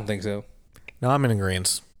 I don't think so. No, I'm in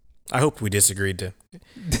agreement. I hope we disagreed to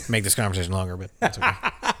make this conversation longer, but that's okay.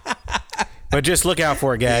 But just look out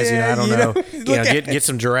for it, guys. Yeah, I don't you know. know, look at Get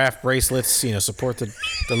some giraffe bracelets. Support the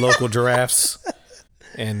local giraffes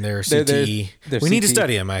and their They're- CTE. their We need to CTE.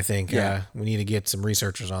 study them. I think. Yeah. We need to get some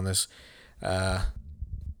researchers on this.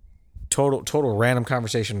 Total random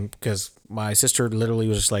conversation because my sister literally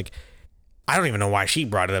was just like, I don't even know why she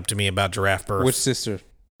brought it up to me about giraffe birth. Which sister?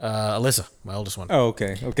 Alyssa, my oldest one. Oh,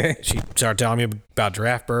 okay. Okay. She started telling me about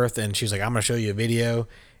giraffe birth, and she's like, I'm going to show you a video.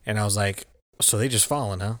 And I was like, so they just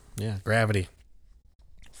falling, huh? Yeah, gravity.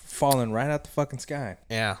 Falling right out the fucking sky.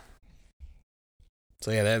 Yeah. So,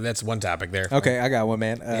 yeah, that's one topic there. Okay, I got one,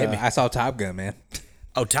 man. Hit me. I saw Top Gun, man.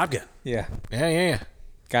 Oh, Top Gun. Yeah. Yeah.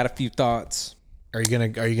 Got a few thoughts. Are you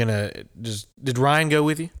gonna just, did Ryan go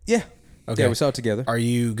with you? Yeah. Okay. Yeah, we saw it together. Are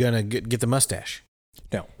you going to get the mustache?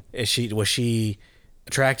 No. Was she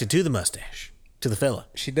attracted to the mustache, to the fella?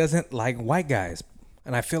 She doesn't like white guys.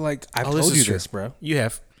 And I feel like I've Oh, this told is you true. this, bro. You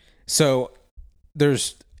have. So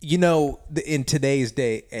there's, in today's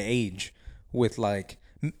age with like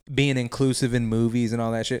being inclusive in movies and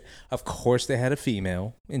all that shit, of course they had a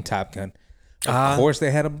female in Top Gun. Of course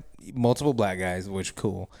they had multiple black guys, which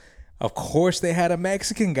cool. Of course they had a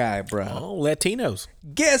Mexican guy, bro. Oh, Latinos.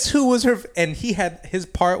 Guess who was her, and his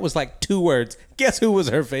part was like 2 words. Guess who was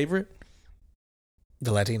her favorite?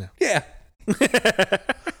 The Latina. Yeah.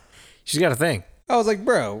 She's got a thing. I was like,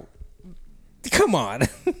 bro, come on.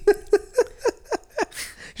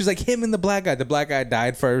 She's like, him and the black guy. The black guy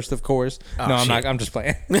died first, of course. Oh, no, I'm shit. not. I'm just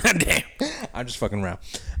playing. Damn. I'm just fucking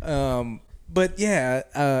around. But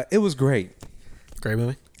yeah, it was great. Great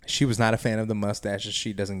movie. She was not a fan of the mustaches.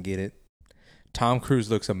 She doesn't get it. Tom Cruise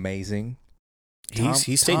looks amazing.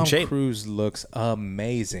 He's stayed in Tom shape. Cruise looks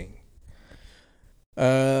amazing.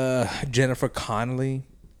 Jennifer Connelly,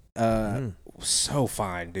 so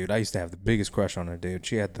fine, dude. I used to have the biggest crush on her, dude.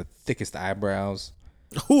 She had the thickest eyebrows,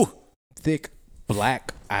 Ooh. thick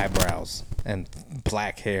black eyebrows and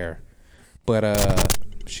black hair. But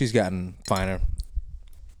she's gotten finer.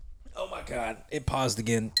 Oh my god, it paused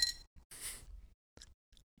again.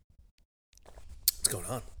 What's going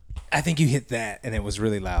on? I think you hit that and it was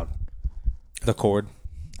really loud. The cord,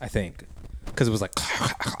 I think. Because it was like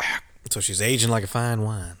So she's aging like a fine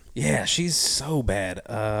wine. yeah, she's so bad.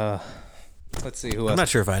 Let's see who I'm else. not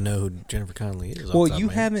sure if I know who Jennifer Connelly is. off Well, the top you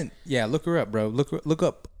of my head. haven't. Yeah, look her up, bro. Look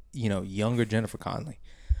up. Younger Jennifer Connelly.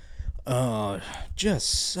 Just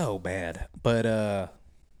so bad. But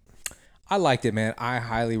I liked it, man. I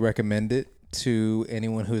highly recommend it to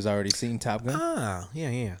anyone who's already seen Top Gun. Ah,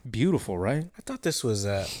 yeah. Beautiful, right? I thought this was.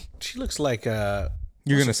 She looks like.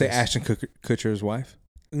 You're what's gonna her say face? Ashton Kutcher's wife?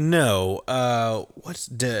 No. What's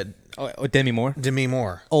dead? Oh, Demi Moore. Demi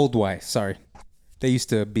Moore. Old wife. Sorry, they used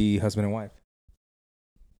to be husband and wife.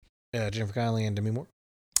 Jennifer Connelly and Demi Moore.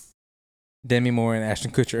 Demi Moore and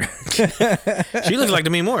Ashton Kutcher. She looks like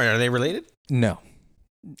Demi Moore. Are they related? No,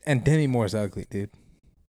 and Demi Moore's ugly, dude.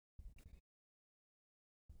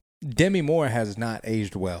 Demi Moore has not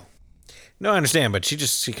aged well. No, I understand, but she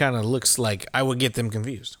kind of looks like I would get them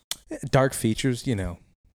confused. Dark features,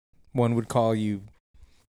 one would call you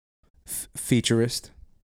featurist.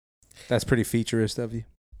 That's pretty featurist of you.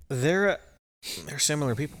 They're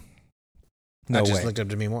similar people. No I just way. looked up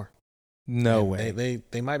Demi Moore. No And way.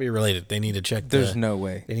 They might be related. They need to check. There's no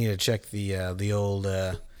way. They need to check the old.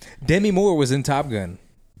 Demi Moore was in Top Gun.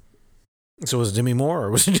 So was it Demi Moore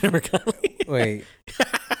or was it Jennifer Connelly? Wait.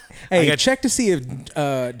 Hey, check to see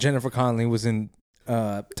if Jennifer Connelly was in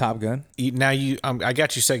Top Gun. I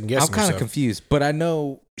got you second guessing. I'm kind of confused, but I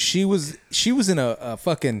know she was in a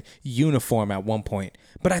fucking uniform at one point.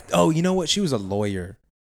 But you know what? She was a lawyer.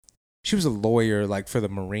 She was a lawyer like for the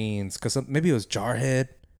Marines because maybe it was Jarhead.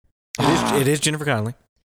 It is Jennifer Connelly.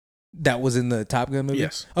 That was in the Top Gun movie?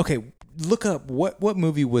 Yes. Okay, look up what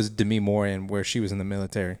movie was Demi Moore in where she was in the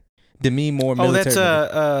military? Demi Moore Oh, military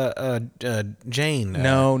that's movie. Jane.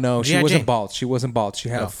 No, she G.I. wasn't Jane. bald. She wasn't bald. She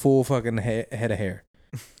had Oh. a full fucking head of hair.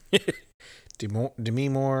 Demi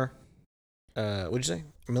Moore. What'd you say?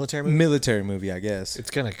 Military movie? Military movie, I guess. It's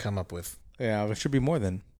gonna come up with Yeah, there should be more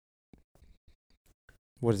than.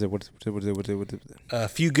 What is it? What is it? A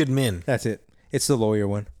Few Good Men. That's it. It's the lawyer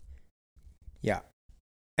one. Yeah.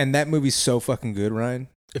 And that movie's so fucking good, Ryan.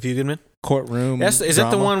 A Few Good Men. Courtroom. Is that the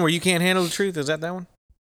drama. one where you can't handle the truth? Is that one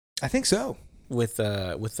I think so. with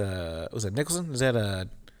was that Nicholson? Is that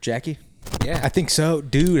Jackie? yeah? I think so.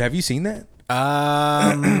 Dude, have you seen that?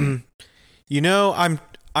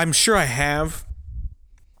 I'm sure I have.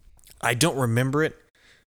 I don't remember it,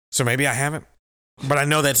 so maybe I haven't. But I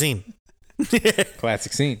know that scene.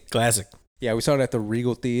 Classic scene. Classic. Yeah, we saw it at the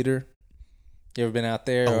Regal Theater. You ever been out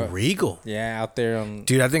there? Oh, Regal. Yeah, out there on.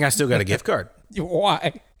 Dude, I think I still got a gift card.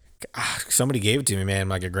 Why? Somebody gave it to me, man,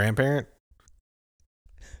 like a grandparent.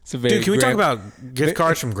 It's a very Dude, can we talk about gift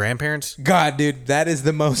cards from grandparents? God, dude, that is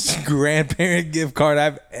the most grandparent gift card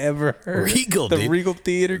I've ever heard. Regal, the dude. Regal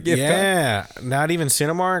Theater gift card. Yeah, not even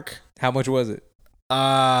Cinemark. How much was it?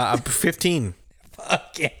 15.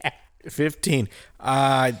 Fuck yeah. 15.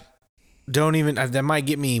 Don't even. That might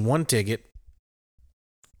get me one ticket.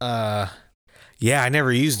 Yeah, I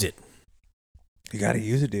never used it. You gotta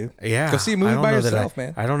use it, dude. Yeah, Go see a movie I don't by know that yourself,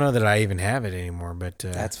 man. I don't know that I even have it anymore, but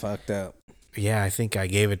That's fucked up. yeah, I think I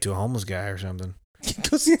gave it to a homeless guy or something.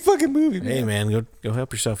 Go see a fucking movie, man. Hey, man, go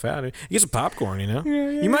help yourself out. You get some popcorn, Yeah,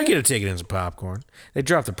 you might get a ticket and some popcorn. They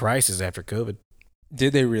dropped the prices after COVID.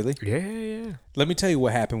 Did they really? Yeah. Let me tell you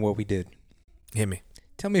what happened, what we did. Hit me.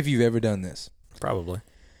 Tell me if you've ever done this. Probably.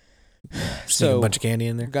 Sneak So a bunch of candy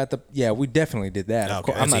in there. we definitely did that. Of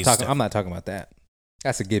Okay, course, I'm that's not easy talking. stuff. I'm not talking about that.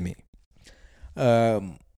 That's a gimme.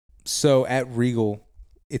 So at Regal,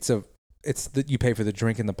 you pay for the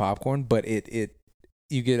drink and the popcorn, but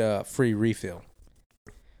you get a free refill.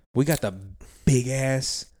 We got the big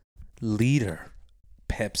ass liter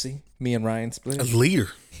Pepsi. Me and Ryan split A it. liter.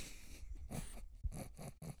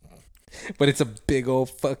 But it's a big old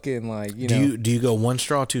fucking like Do you go one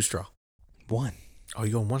straw, two straw? one. Oh,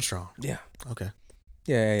 you go one straw. Yeah. Okay.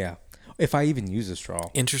 Yeah. If I even use a straw.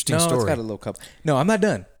 Interesting No, story. it's got a little cup. No, I'm not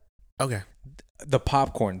done. Okay. The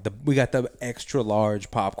popcorn. We got the extra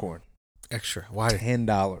large popcorn. Extra. Why?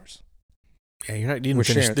 $10. Yeah, you didn't We're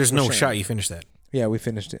finish. sharing- There's we're no sharing. shot you finished that. Yeah, we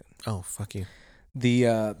finished it. Oh, fuck you. The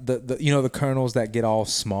the kernels that get all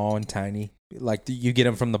small and tiny, like you get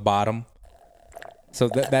them from the bottom. So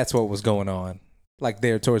that's what was going on, like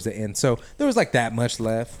there towards the end. So there was like that much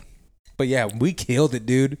left, but yeah, we killed it,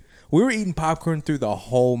 dude. We were eating popcorn through the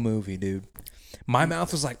whole movie, dude. My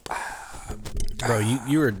mouth was like, Bro,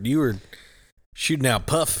 you were shooting out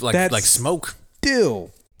puff like That's- smoke.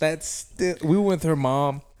 that's still. We went with her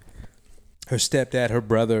mom, her stepdad, her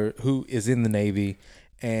brother, who is in the Navy,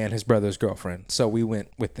 and his brother's girlfriend. So we went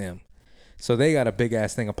with them. So they got a big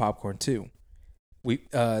ass thing of popcorn too.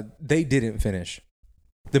 They didn't finish.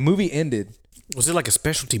 The movie ended Was it like a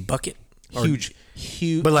specialty bucket? Or- huge.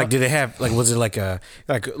 But like, did it have like? Was it like a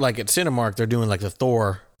like at Cinemark? They're doing like the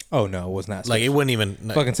Thor. Oh no, it was not. Like it special. wouldn't even.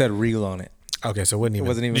 fucking said real on it. Okay, so it wasn't even.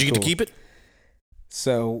 wasn't even Did you get to cool. keep it?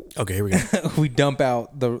 So Okay, here we go. we dump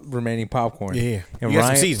out the remaining popcorn. Yeah. And You got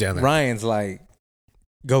some seeds down there. Ryan's like,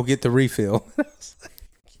 go get the refill.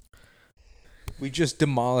 We just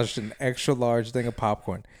demolished an extra large thing of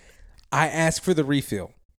popcorn. I asked for the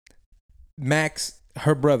refill. Max,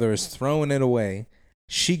 her brother, is throwing it away.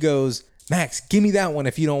 She goes, Max, give me that one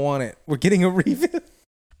if you don't want it. We're getting a refill.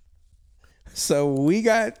 So we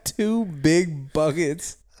got 2 big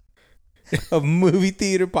buckets of movie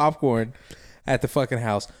theater popcorn at the fucking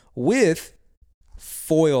house with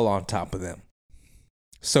foil on top of them.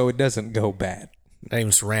 So it doesn't go bad. Not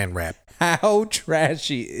even saran wrap. How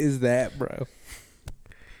trashy is that, bro?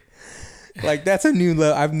 Like, that's a new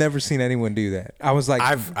level. I've never seen anyone do that. I was like,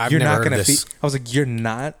 I've you're never not heard gonna of this. I was like, you're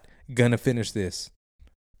not gonna finish this.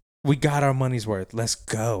 We got our money's worth. Let's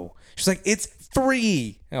go. She's like, it's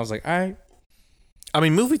free. And I was like, all right. I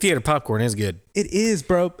mean, movie theater popcorn is good. It is,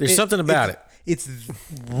 bro. There's something about it. It's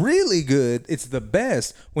really good. It's the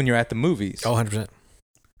best when you're at the movies. Oh, 100%.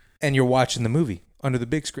 And you're watching the movie under the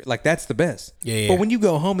big screen. Like, that's the best. Yeah. But when you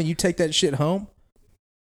go home and you take that shit home,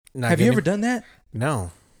 Not have you getting ever it? done that?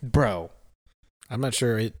 No. Bro. I'm not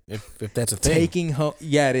sure if that's a thing. Taking home.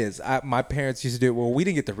 Yeah, it is. My parents used to do it. Well, we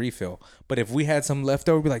didn't get the refill. But if we had some left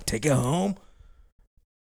over, we'd be like, take it home.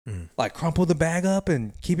 Like, crumple the bag up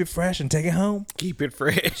and keep it fresh and take it home. Keep it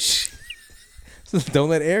fresh. Don't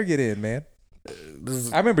let air get in, man.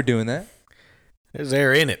 I remember doing that. There's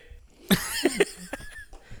air in it.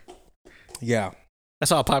 Yeah.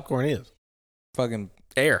 That's all popcorn is. Fucking,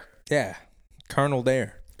 Air. yeah. Kerneled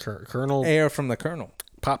air. Kernel Air from the kernel.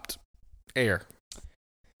 popped air.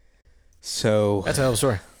 So That's a hell of a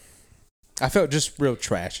story. I felt just real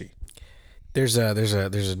trashy. There's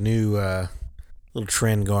a new little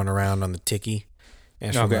trend going around on the Tiki,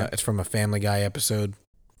 and it's from a Family Guy episode,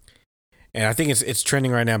 and I think it's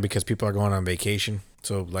trending right now because people are going on vacation.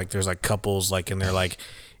 So like there's like couples like and they're like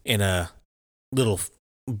in a little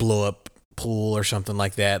blow up pool or something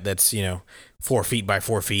like that. That's 4 feet by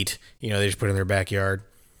 4 feet. They just put it in their backyard,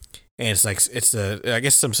 and it's like I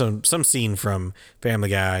guess some scene from Family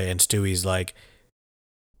Guy, and Stewie's like,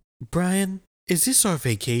 Brian, is this our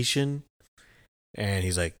vacation? And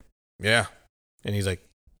he's like, yeah. And he's like,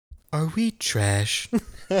 are we trash?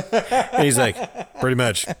 And he's like, pretty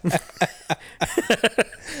much.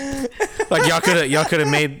 Like y'all could have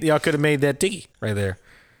made that Tiki right there.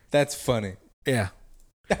 That's funny. Yeah.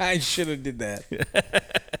 I should have did that.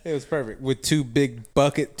 It was perfect with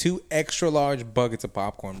 2 extra large buckets of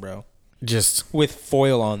popcorn, bro, Just with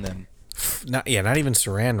foil on them. not even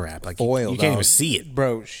saran wrap. Like Foil, you can't dog. even see it.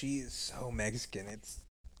 Bro, she is so Mexican. It's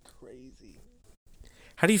crazy.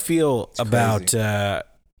 How do you feel about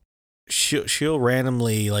crazy. she'll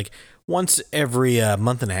randomly, like once every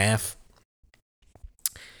month and a half,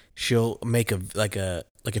 she'll make a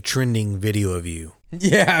trending video of you.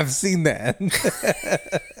 Yeah, I've seen that.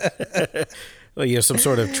 Like, some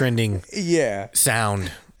sort of trending Yeah.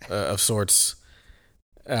 sound of sorts.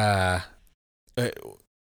 They're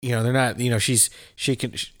not. She's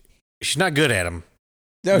not good at them.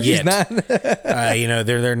 No, she's Yet. not.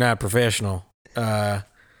 They're not professional. But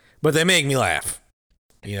they make me laugh.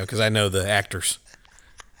 Because I know the actors.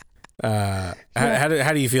 How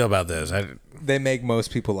do you feel about this? They make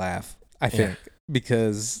most people laugh, I think,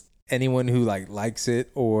 because anyone who likes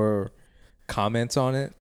it or comments on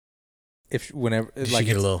it, whenever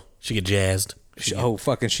she get jazzed. she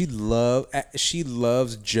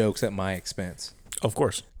loves jokes at my expense, Of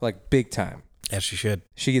course, like big time. as she should.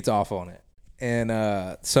 She gets off on it,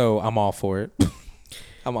 and so I'm all for it.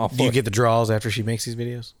 I'm all for Do you it. get the draws after she makes these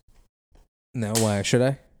videos? No, why should I? I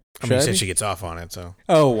mean, you Should I said be? she gets off on it, so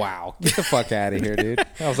Oh wow! Get the fuck out of here, dude.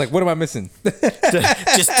 I was like, what am I missing?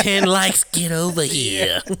 just 10 likes. Get over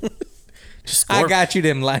here. I got you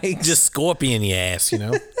them likes. just scorpion your ass.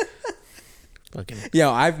 Fucking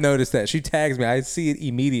Yo, I've noticed that she tags me. I see it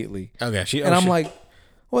immediately, okay. and I'm like,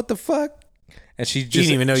 what the fuck? And she just you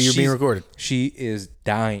didn't even know you were being she's- recorded. She is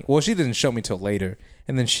dying. Well, she didn't show me till later,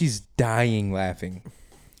 and then she's dying laughing.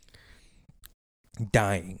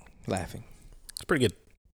 Dying laughing. It's pretty good.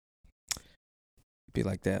 Be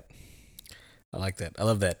like that. I like that. I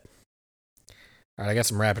love that. All right, I got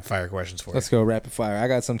some rapid fire questions for Let's go rapid fire. I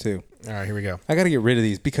got some too. you. All right, here we go. I got to get rid of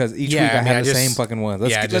these because each Yeah, week I, I mean, have I the just- same fucking ones.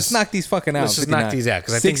 Let's just- knock these fucking out. let's just knock 59. these out,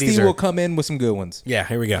 'cause I think 60 these are- will come in with some good ones. Yeah,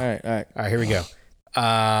 here we go. All right. All right, here we go.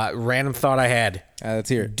 Random thought I had. Let's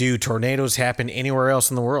hear it. Do tornadoes happen anywhere else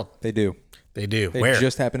in the world? They do. They do. They Where?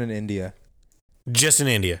 just happened in India, Just in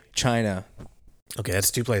India. China. Okay,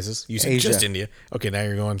 that's 2 places. You said Asia. just India. Okay, now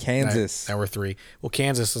you're going Kansas. Now we're 3. Well,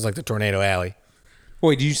 Kansas is like the tornado alley.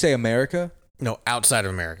 Wait, did you say America? No, outside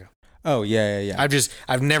of America. Oh yeah.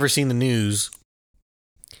 I've never seen the news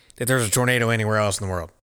that there's a tornado anywhere else in the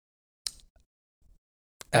world.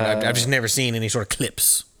 And I've just never seen any sort of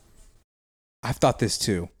clips. I've thought this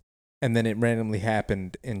too, and then it randomly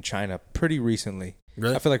happened in China pretty recently.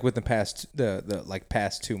 Really? I feel like within the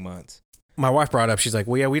past 2 months. My wife brought up, she's like,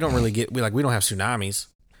 well, yeah, we don't really we don't have tsunamis.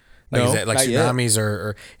 Like, No, is that, like not yet. tsunamis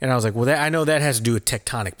or and I was like, well, I know that has to do with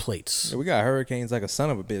tectonic plates. Yeah, we got hurricanes like a son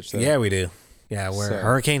of a bitch. Though. Yeah, we do. Yeah, where So-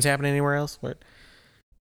 hurricanes happen anywhere else? Where,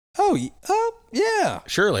 Yeah.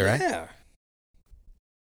 surely, right? Yeah.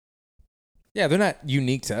 Yeah, they're not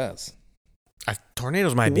unique to us.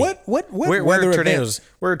 Tornadoes might be. What Where weather are event? tornadoes?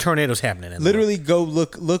 Where are tornadoes happening? In the Literally, go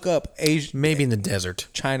look up Asia. world? Maybe in the desert.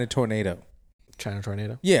 China tornado. China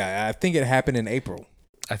tornado. Yeah, I think it happened in April.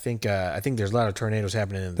 I think there's a lot of tornadoes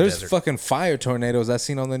happening in the There's desert. fucking fire tornadoes I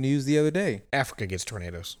seen on the news the other day. Africa gets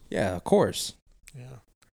tornadoes. Yeah, of course. Yeah.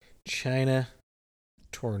 China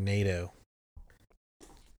tornado.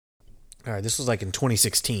 All right, this was like in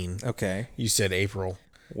 2016. Okay. You said April.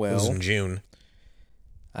 It was Well, in June.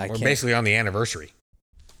 I We're can't. basically on the anniversary.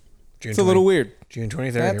 June It's a little weird. June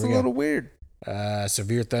 23rd. That's a here we little go. weird.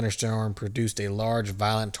 Severe thunderstorm produced a large,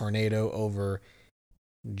 violent tornado over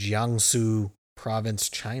Jiangsu province,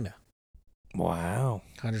 China. Wow.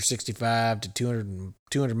 165 to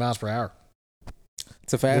 200 miles per hour.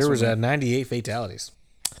 It's a fast There was one. 98 fatalities.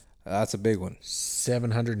 That's a big one.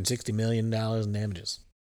 $760 million in damages.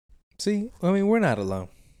 See, I mean, we're not alone.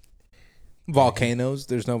 Volcanoes.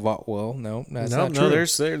 There's no well, no, that's not true.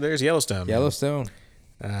 There's Yellowstone. Yellowstone,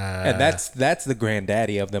 and that's the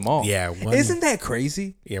granddaddy of them all. Yeah, Isn't that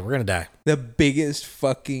crazy? Yeah, we're gonna die. The biggest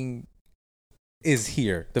fucking is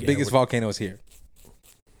here. The biggest volcano is here,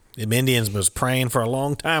 The Indians was praying for a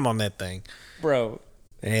long time on that thing, bro.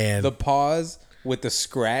 and The pause with the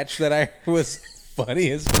scratch that I was funny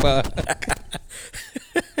as fuck.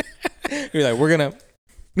 You're like, we're gonna,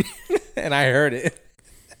 and I heard it.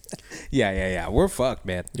 Yeah. We're fucked,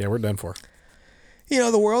 man. yeah, we're done for. You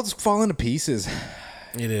know, the world's falling to pieces.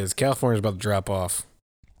 It is. California's about to drop off.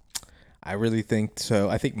 I really think so.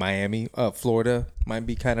 I think Miami, Florida might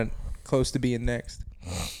be kind of close to being next.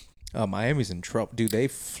 Miami's in trouble. Dude, they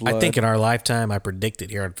flood. I think in our lifetime, I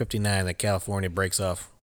predicted here on 59 that California breaks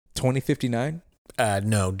off. 2059?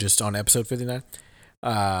 No, just on episode 59. Think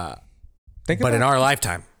But about in our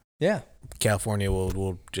lifetime, Yeah. California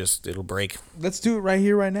it'll break. Let's do it right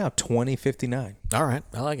here, right now. 2059. All right,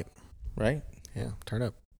 I like it. Right? Yeah, turn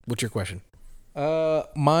up. What's your question?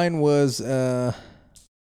 Mine was our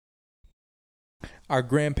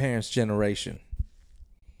grandparents' generation.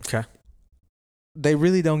 Okay. They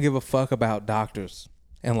really don't give a fuck about doctors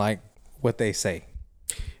and like what they say.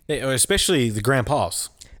 Especially the grandpas.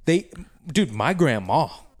 Dude, my grandma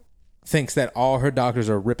thinks that all her doctors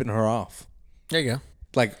are ripping her off. There you go.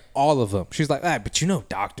 Like all of them. She's like, but you know,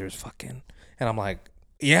 doctors fucking. And I'm like,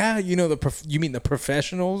 yeah, you know you mean the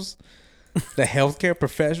professionals, the healthcare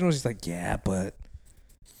professionals? She's like, yeah, but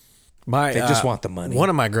They just want the money. One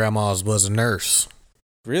of my grandmas was a nurse,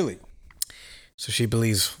 really? so she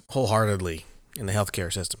believes wholeheartedly in the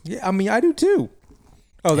healthcare system. Yeah, I mean, I do too.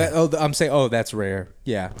 I'm saying, that's rare.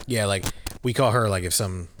 Yeah. Yeah, like we call her like if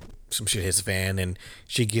some shit hits the fan, and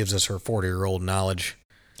she gives us her 40-year-old knowledge.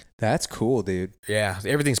 That's cool, dude. Yeah,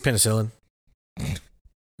 everything's penicillin,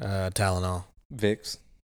 Tylenol, Vicks.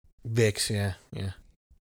 Vicks. Yeah.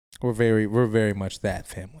 We're very much that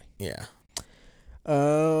family. I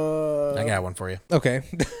I got one for you. Okay.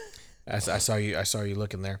 I saw you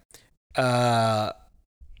looking there.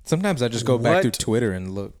 Sometimes I just go back What? through Twitter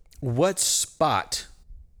and look. What spot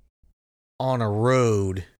on a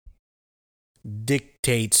road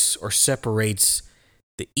dictates or separates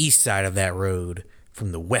the east side of that road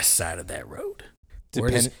from the west side of that road?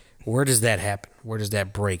 Where does that happen? Where does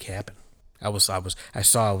that break happen? I was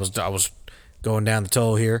going down the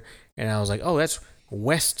toll here, and I was like, oh, that's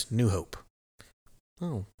West New Hope.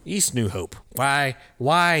 Oh, East New Hope. Why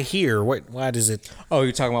here? Why does it? Oh,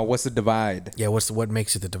 you're talking about what's the divide? Yeah, what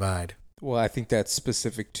makes it the divide? Well, I think that's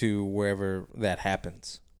specific to wherever that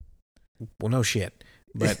happens. Well, no shit.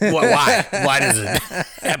 But why? Why does it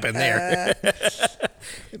happen there?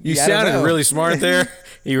 You Yeah, I don't sounded know. really smart there.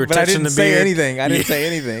 You were But I touching didn't the say beard. anything. I didn't Yeah. say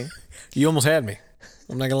anything. You almost had me.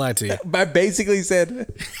 I'm not gonna lie to you. I basically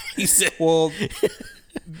said, He said, well,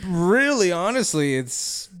 really, honestly,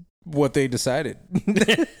 it's what they decided.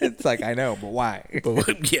 It's like, I know, but why? I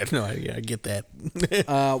get that.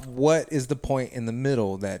 What is the point in the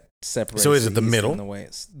middle that separates So is it the east middle? and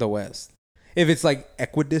the west? If it's like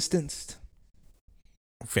equidistanced,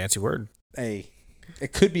 Fancy word. hey,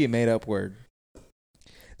 it could be a made up word.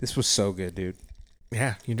 This was so good, dude.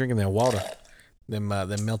 Yeah, you're drinking that water. them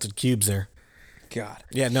melted cubes there. God.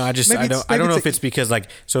 Yeah, no, I Maybe don't it's- know maybe if it's because like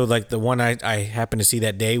the one I happened to see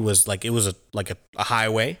that day was like it was a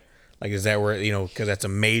highway. Like is that where because that's a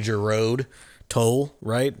major road toll,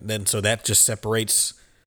 right? Then so that just separates,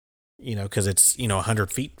 because it's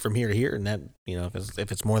 100 feet from here to here, and that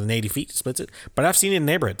if it's more than 80 feet, it splits it. But I've seen it in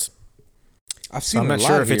neighborhoods. I've seen I'm it not a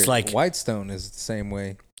sure lot if it's here. like- Whitestone is the same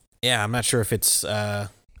way. Yeah, I'm not sure if it's an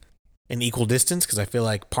equal distance because I feel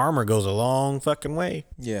like Parmer goes a long fucking way.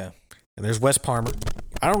 Yeah. And there's West Parmer.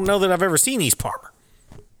 I don't know that I've ever seen East Parmer.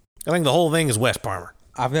 I think the whole thing is West Parmer.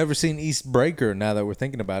 I've never seen East Breaker. Now that we're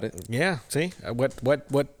thinking about it. Yeah. See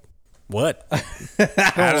what?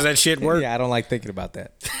 How does that shit work? Yeah, I don't like thinking about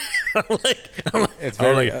that. I'm like, It's I'm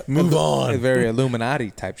very like, move on. It's very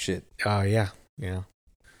Illuminati type shit. Oh yeah.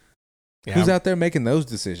 Who's out there making those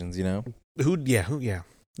decisions? Who? Yeah.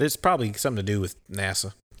 There's probably something to do with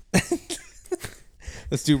NASA.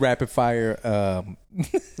 Let's do rapid fire.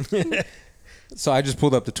 So I just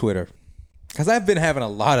pulled up the Twitter because I've been having a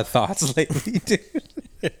lot of thoughts lately, dude.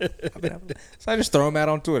 So I just throw them out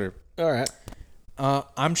on Twitter. All right.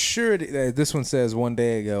 I'm sure this one says one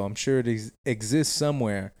day ago. I'm sure it exists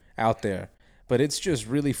somewhere out there, but it's just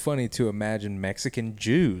really funny to imagine Mexican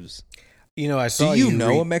Jews. I saw. Do you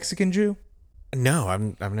know a Mexican Jew? No,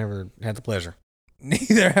 I've never had the pleasure.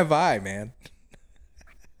 Neither have I, man.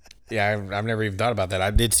 Yeah, I've never even thought about that.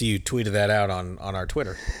 I did see you tweeted that out on our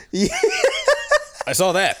Twitter. Yeah. I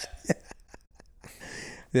saw that.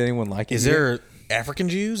 Did anyone like it? Is there African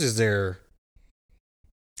Jews? Is there?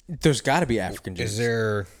 There's got to be African Jews. Is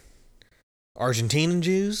there Argentinian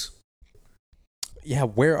Jews? Yeah,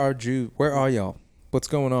 where are Jews? Where are y'all? What's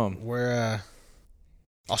going on? Where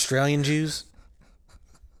Australian Jews?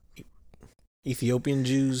 Ethiopian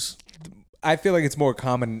Jews? I feel like it's more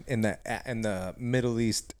common in the Middle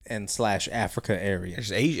East and / Africa area.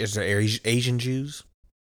 Is there Asian Jews?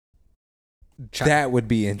 That would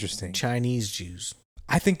be interesting. Chinese Jews?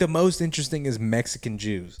 I think the most interesting is Mexican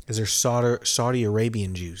Jews. Is there Saudi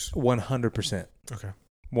Arabian Jews? 100%. Okay.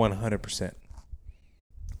 100%.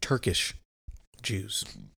 Turkish Jews?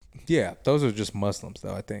 Yeah, those are just Muslims,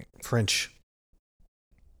 though, I think. French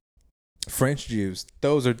Jews,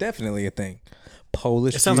 those are definitely a thing.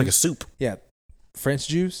 Polish It sounds like a Jews. soup. Yeah. French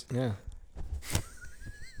Jews? Yeah.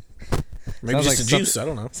 Maybe Sounds just like a juice. I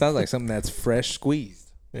don't know. Sounds like something that's fresh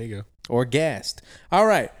squeezed There you go. or gassed. All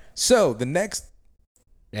right. So the next.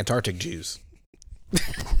 Antarctic Jews.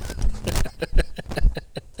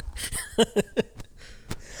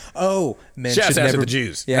 Oh, men Shouts should out to never. the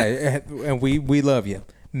Jews. Yeah, and we love you.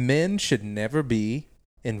 Men should never be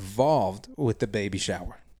involved with the baby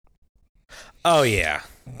shower. Oh yeah.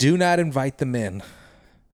 Do not invite the men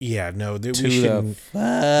Yeah. No. to We the shouldn't.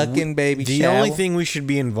 fucking baby The shower. only thing we should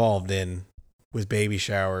be involved in with baby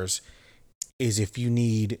showers is if you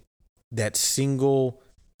need that single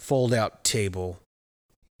fold out table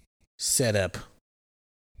set up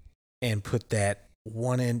and put that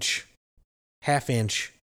 1 inch,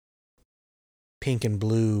 half-inch pink and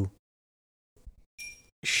blue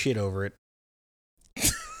shit over it.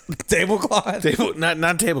 tablecloth.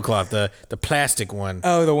 Not tablecloth, the plastic one.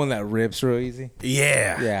 Oh, the one that rips real easy.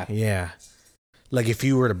 Yeah. Like if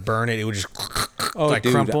you were to burn it, it would just Oh, like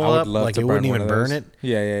dude, crumple I would up. love Like to it wouldn't burn one even of burn those. it.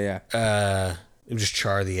 Yeah. It would just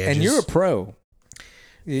char the edges. And you're a pro.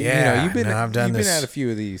 Yeah, you've been I've done you've this. been at a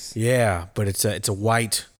few of these. Yeah, but it's a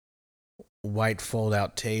white fold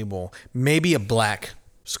out table. Maybe a black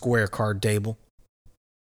square card table.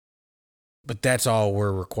 But that's all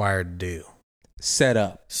we're required to do. Set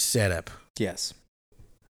up. Set up. Yes.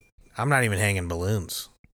 I'm not even hanging balloons.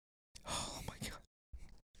 Oh my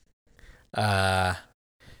god.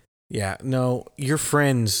 Yeah, no, your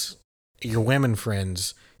friends, your women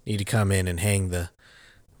friends need to come in and hang the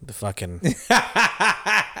fucking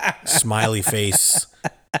smiley face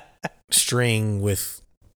string with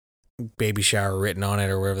baby shower written on it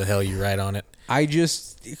or whatever the hell you write on it. I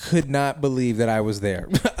just could not believe that I was there.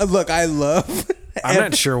 Look, I love. I'm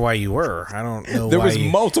not sure why you were. I don't know There why was you,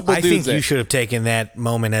 multiple I dudes think there. you should have taken that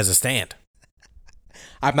moment as a stand.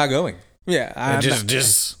 I'm not going. Yeah, I'm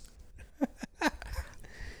Just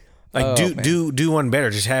like Oh, man. do one better.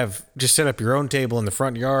 Just set up your own table in the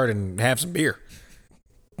front yard and have some beer.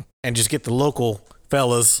 And just get the local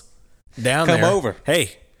fellas down Come there. over.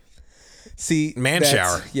 Hey, See, Man that's-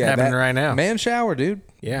 shower happening right now. Man shower, dude.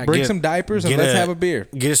 yeah, Bring some diapers and let's have a beer.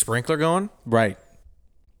 Get a sprinkler going. Right.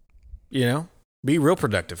 You know, be real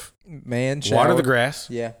productive. Man shower. Water the grass.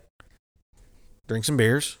 Yeah. Drink some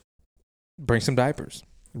beers. Bring some diapers.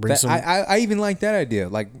 Bring some. I even like that idea.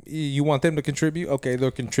 Like, you want them to contribute? Okay, they'll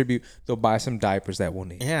contribute. They'll buy some diapers that we'll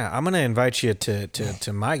need. Yeah, I'm gonna invite you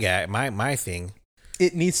to my thing.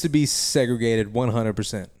 It needs to be segregated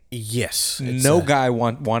 100%. Yes. No guy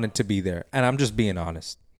wanted to be there, and I'm just being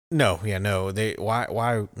honest. No. Yeah. No.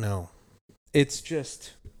 Why? No. It's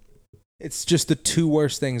just the two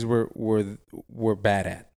worst things we're bad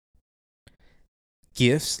at.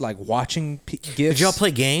 Gifts, like watching gifts. Did y'all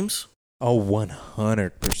play games? Oh,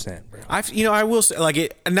 100%, bro. I will say, like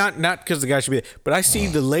it, not because the guy should be, but I see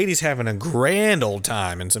the ladies having a grand old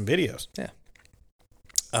time in some videos.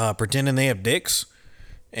 Yeah. Pretending they have dicks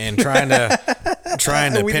and trying to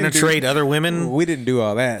penetrate other women. We didn't do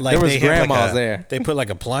all that. Like there was they have grandmas there. They put like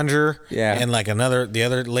a plunger. Yeah. And like the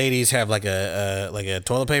other ladies have like a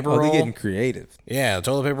toilet paper Oh, roll. they're getting creative. Yeah, a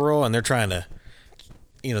toilet paper roll, and they're trying to,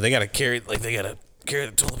 they got to carry the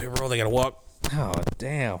toilet paper roll. They got to walk Oh,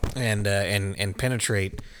 damn. and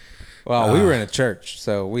penetrate. Well, we were in a church,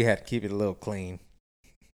 so we had to keep it a little clean.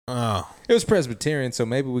 Oh, It was Presbyterian, so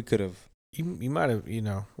maybe we could have you might have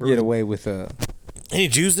get away with any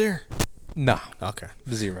Jews there? nah, Okay.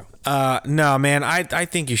 0. No, man. I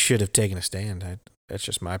think you should have taken a stand. That's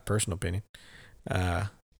just my personal opinion. I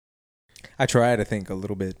tried to think a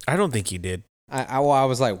little bit. I don't think you did. I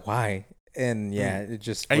was like, why? And yeah, it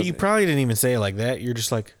just You wasn't- probably didn't even say it like that. You're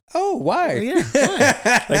just like, Oh, why? yeah,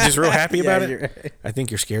 why? Like just real happy about Yeah, it. you're right. I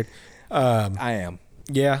think you're scared. I am.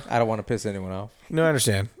 Yeah. I don't want to piss anyone off. No, I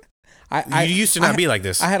understand. I You used to not be like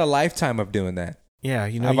this. I had a lifetime of doing that. Yeah,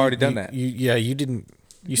 I've already done that. You didn't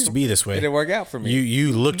used to be this It way. didn't work out for me.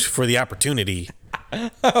 You looked for the opportunity. Oh,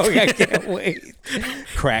 I can't wait.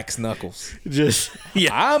 Cracks knuckles. Just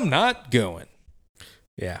I'm not going.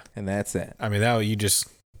 yeah. And that's that. I mean, that you just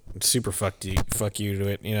super fuck you to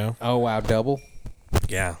it. Oh, wow. Double?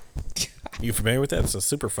 Yeah. You familiar with that? It's a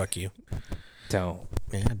super fuck you. Don't.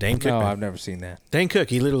 Yeah, Dane Cook. No, man. I've never seen that. Dane Cook.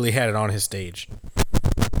 He literally had it on his stage.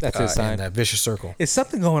 That's his In sign. that vicious circle. Is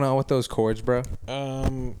something going on with those chords, bro? I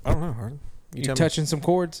don't know. Harlan. You tell me. touching some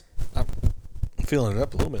chords? I'm feeling it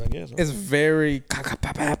up a little bit, I guess. It's very.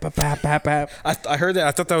 I heard that.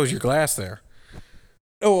 I thought that was your glass there.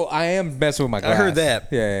 Oh, I am messing with my glass. I heard that.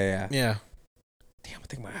 Yeah. Yeah. Damn, I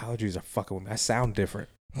think my allergies are fucking with me. I sound different.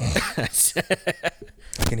 I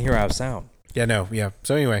can hear how I sound. Yeah, no, yeah.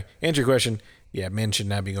 So anyway, answer your question. Yeah, men should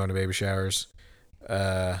not be going to baby showers.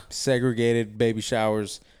 Segregated baby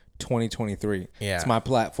showers 2023. Yeah. It's my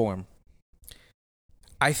platform.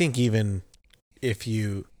 I think even if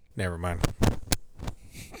you... Never mind.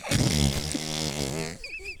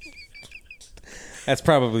 That's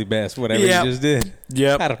probably best, whatever Yep. you just did.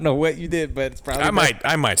 Yep. I don't know what you did, but it's probably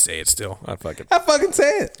I might say it still. I fucking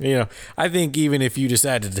say it. I think even if you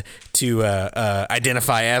decided to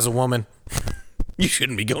identify as a woman, you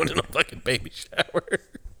shouldn't be going to a fucking baby shower.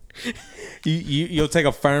 You'll take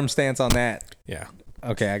a firm stance on that. Yeah.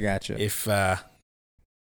 Okay, I got you. If Just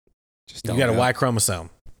you got a Y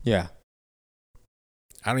chromosome, Yeah.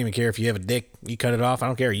 I don't even care if you have a dick, you cut it off. I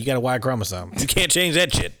don't care. You got a Y chromosome. You can't change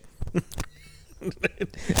that shit.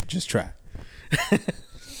 Just try.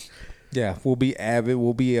 Yeah, we'll be avid.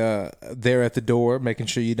 We'll be there at the door, making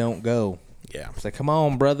sure you don't go. Yeah. It's like, come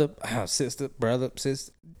on, brother, sister,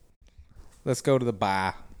 let's go to the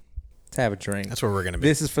bar. Let's have a drink. That's where we're going to be.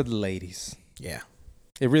 This is for the ladies. Yeah.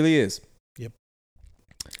 It really is. Yep.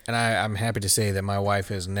 And I'm happy to say that my wife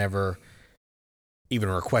has never even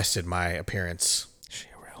requested my appearance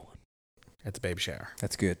at the baby shower.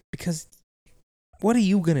 That's good. Because what are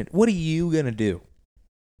you gonna do?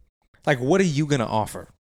 Like, what are you gonna offer?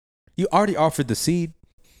 You already offered the seed.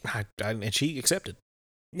 And she accepted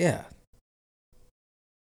Yeah.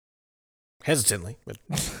 hesitantly, but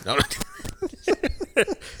no.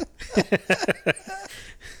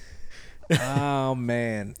 Oh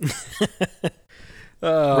man.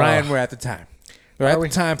 Oh, Ryan, we're at the time. We're at Are we?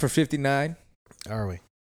 the time for 59. Are we?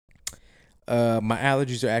 My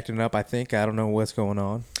allergies are acting up, I think. I don't know what's going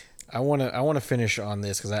on. I want to finish on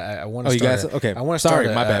this because I want to. Oh, you start guys? Okay. I want to start.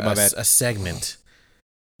 Sorry, my bad. A segment,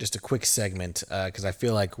 just a quick segment, because I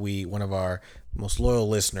feel like one of our most loyal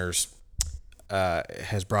listeners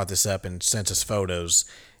has brought this up and sent us photos,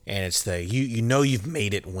 and it's the you've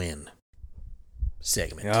made it win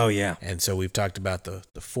segment. Oh yeah. And so we've talked about the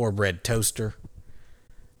 4-bread toaster.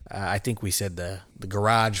 I think we said the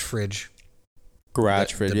garage fridge.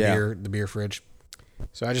 Garage fridge, yeah. The beer fridge.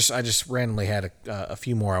 So I just randomly had a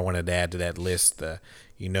few more I wanted to add to that list.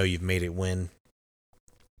 You've made it win.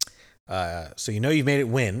 So you've made it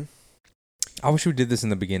win. I wish we did this in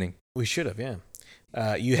the beginning. We should have,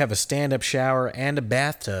 yeah. You have a stand-up shower and a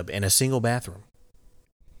bathtub and a single bathroom.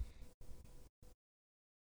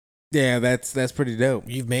 Yeah, that's pretty dope.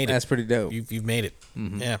 You've made it. That's pretty dope. You've made it.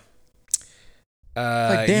 Mhm. Yeah.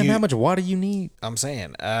 Like, damn, how much water you need? I'm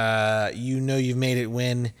saying, you've made it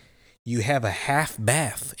when you have a half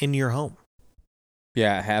bath in your home.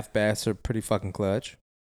 Yeah, half baths are pretty fucking clutch.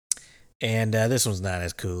 And this one's not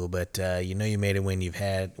as cool, but you know you made it when you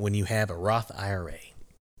have a Roth IRA.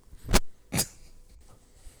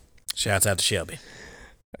 Shouts out to Shelby.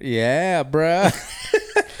 Yeah, bruh.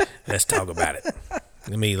 Let's talk about it.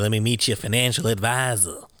 Let me meet your financial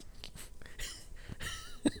advisor.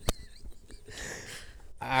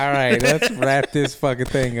 All right, let's wrap this fucking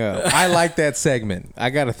thing up. I like that segment.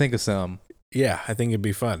 I got to think of some. Yeah, I think it'd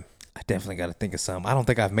be fun. I definitely got to think of some. I don't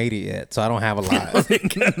think I've made it yet, so I don't have a lot.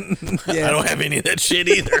 I don't have any of that shit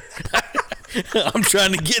either. I'm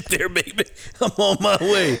trying to get there, baby. I'm on my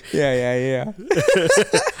way. Yeah.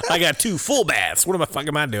 I got 2 full baths. What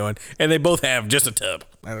am I doing? And they both have just a tub.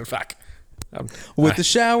 Fuck. With the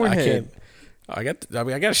shower head. I got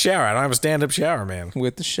a shower. I don't have a stand-up shower, man.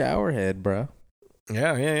 With the shower head, bro.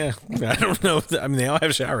 Yeah. I don't know. They all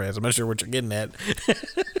have shower heads. I'm not sure what you're getting at.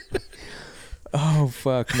 Oh,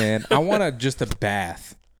 fuck, man. I want just a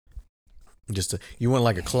bath. You want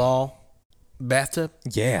like a claw bathtub?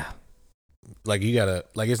 Yeah. Like you gotta,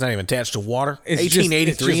 like it's not even attached to water. It's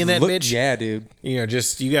 1883 in that bitch. Yeah, dude. You know,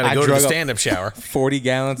 you gotta go to the stand-up shower. 40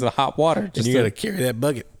 gallons of hot water. And you gotta carry that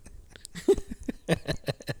bucket.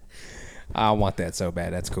 I want that so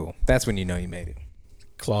bad. That's cool. That's when you know you made it.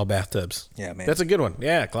 Claw bathtubs. Yeah, man. That's a good one.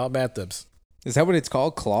 Yeah, claw bathtubs. Is that what it's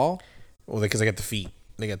called? Claw? Well, because they got the feet.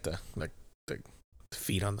 They got the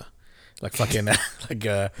feet on the fucking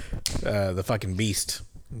the fucking Beast,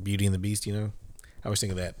 Beauty and the Beast. You know, I always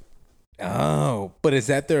think of that. Oh, but is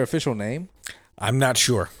that their official name? I'm not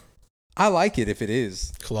sure. I like it if it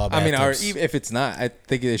is. Claw bathtubs. I mean, or even if it's not, I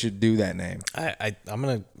think they should do that name. I'm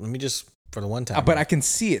gonna let me just for the one time. But I can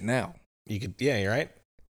see it now. You could, yeah, you're right.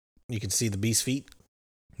 You can see the Beast feet.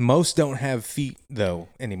 Most don't have feet though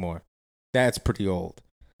anymore. That's pretty old.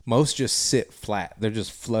 Most just sit flat. They're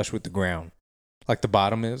just flush with the ground, like the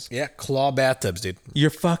bottom is. Yeah, claw bathtubs, dude. You're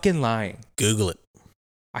fucking lying. Google it.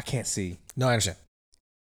 I can't see. No, I understand.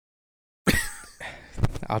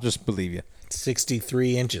 I'll just believe you.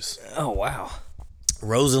 63 inches. Oh, wow.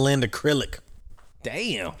 Rosalind acrylic.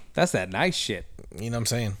 Damn. That's that nice shit. You know what I'm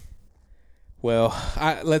saying? Well,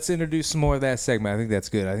 let's introduce some more of that segment. I think that's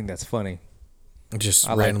good. I think that's funny. Just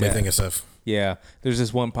I like randomly that. think of stuff. Yeah. There's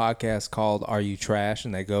this one podcast called Are You Trash?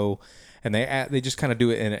 And they go and they just kind of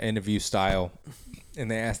do it in an interview style. And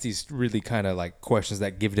they ask these really kind of like questions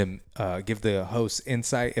that give the host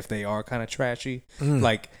insight if they are kind of trashy.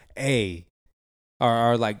 Like, A,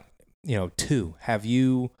 or like, 2, have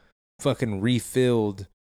you fucking refilled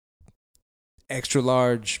extra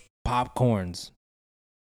large popcorns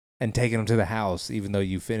and taken them to the house even though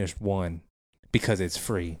you finished one because it's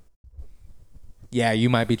free? Yeah, you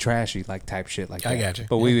might be trashy, like type shit like that. I got you.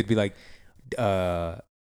 But we would be like,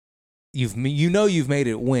 you've made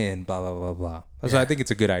it when blah blah blah blah. So I think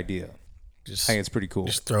it's a good idea. I think it's pretty cool.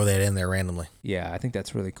 Just throw that in there randomly. Yeah, I think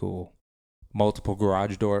that's really cool. Multiple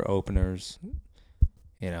garage door openers.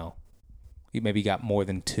 You maybe got more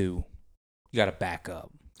than 2. You got to back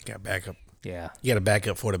up. You got backup. Yeah, You got to back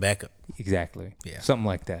up for the backup. exactly. Yeah. Something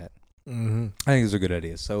like that. Mm-hmm. I think those are good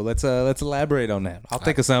ideas. So let's elaborate on that. I'll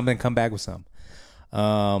think of something and come back with some.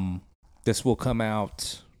 This will come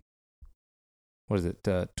out. What is it?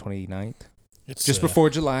 29th. It's Just before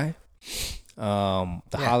July. The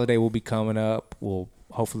holiday will be coming up. We'll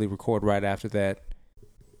hopefully record right after that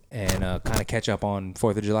and kind of catch up on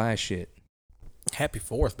 4th of July shit. Happy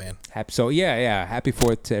 4th, man. Happy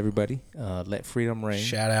 4th to everybody. Let freedom ring.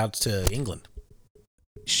 Shout out to England.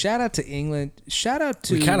 Shout out to England. Shout out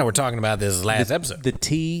to We kind of were talking about this last episode. the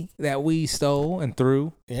tea that we stole and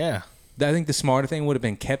threw. Yeah. I think the smarter thing would have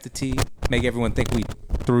been kept the tea, make everyone think we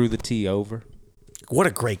threw the tea over. What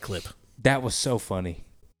a great clip. That was so funny.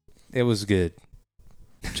 It was good.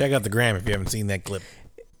 Check out the gram if you haven't seen that clip.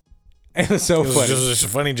 It was so It was funny. just a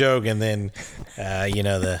funny joke, and then,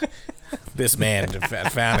 this man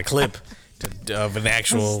found a clip of an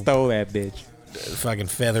actual Stole that bitch, fucking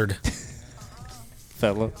feathered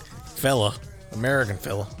fella. American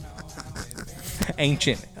fella.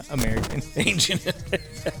 Ancient American. Ancient.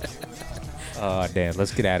 Oh, damn.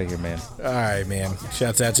 Let's get out of here, man. All right, man.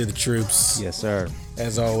 Shouts out to the troops. Yes, sir.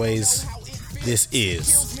 As always, this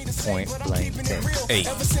is Point blank. Hey.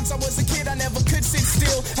 Ever since I was a kid, I never could sit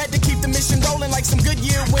still. Had to keep the mission rolling like some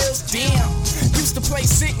Goodyear wheels. Damn, used to play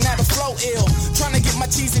sick, now the flow ill. Trying to get my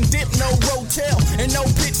cheese and dip, no rotel. And no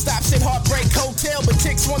pit stops at Heartbreak Hotel. But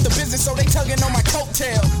chicks want the business, so they tugging on my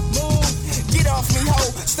coattail. Move, get off me,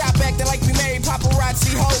 ho. Stop acting like we married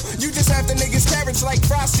paparazzi, ho. You just have the niggas' carrots like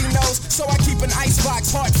Frosty knows. So I keep an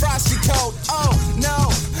icebox, hard frosty cold. Oh,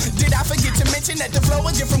 no. Did I forget to mention that the flow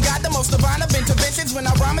is gift from God, the most divine of interventions? happens when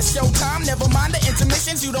I rhyme. It's showtime. Never mind the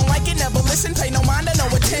intermissions. You don't like it, never listen. Pay no mind or no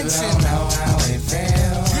attention. You don't know how it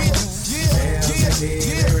feels. Feels to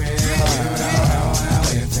keep it real. You don't know how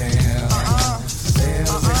it feels.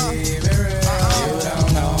 Feels to keep it real. You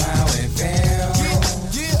don't know how it feels.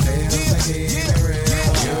 Feels to keep it real.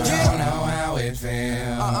 You don't know how it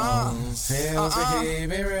feels. Feels to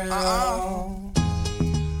keep it real.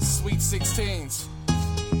 Sweet 16s.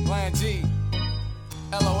 Plan G.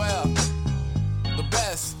 LOL. The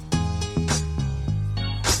best.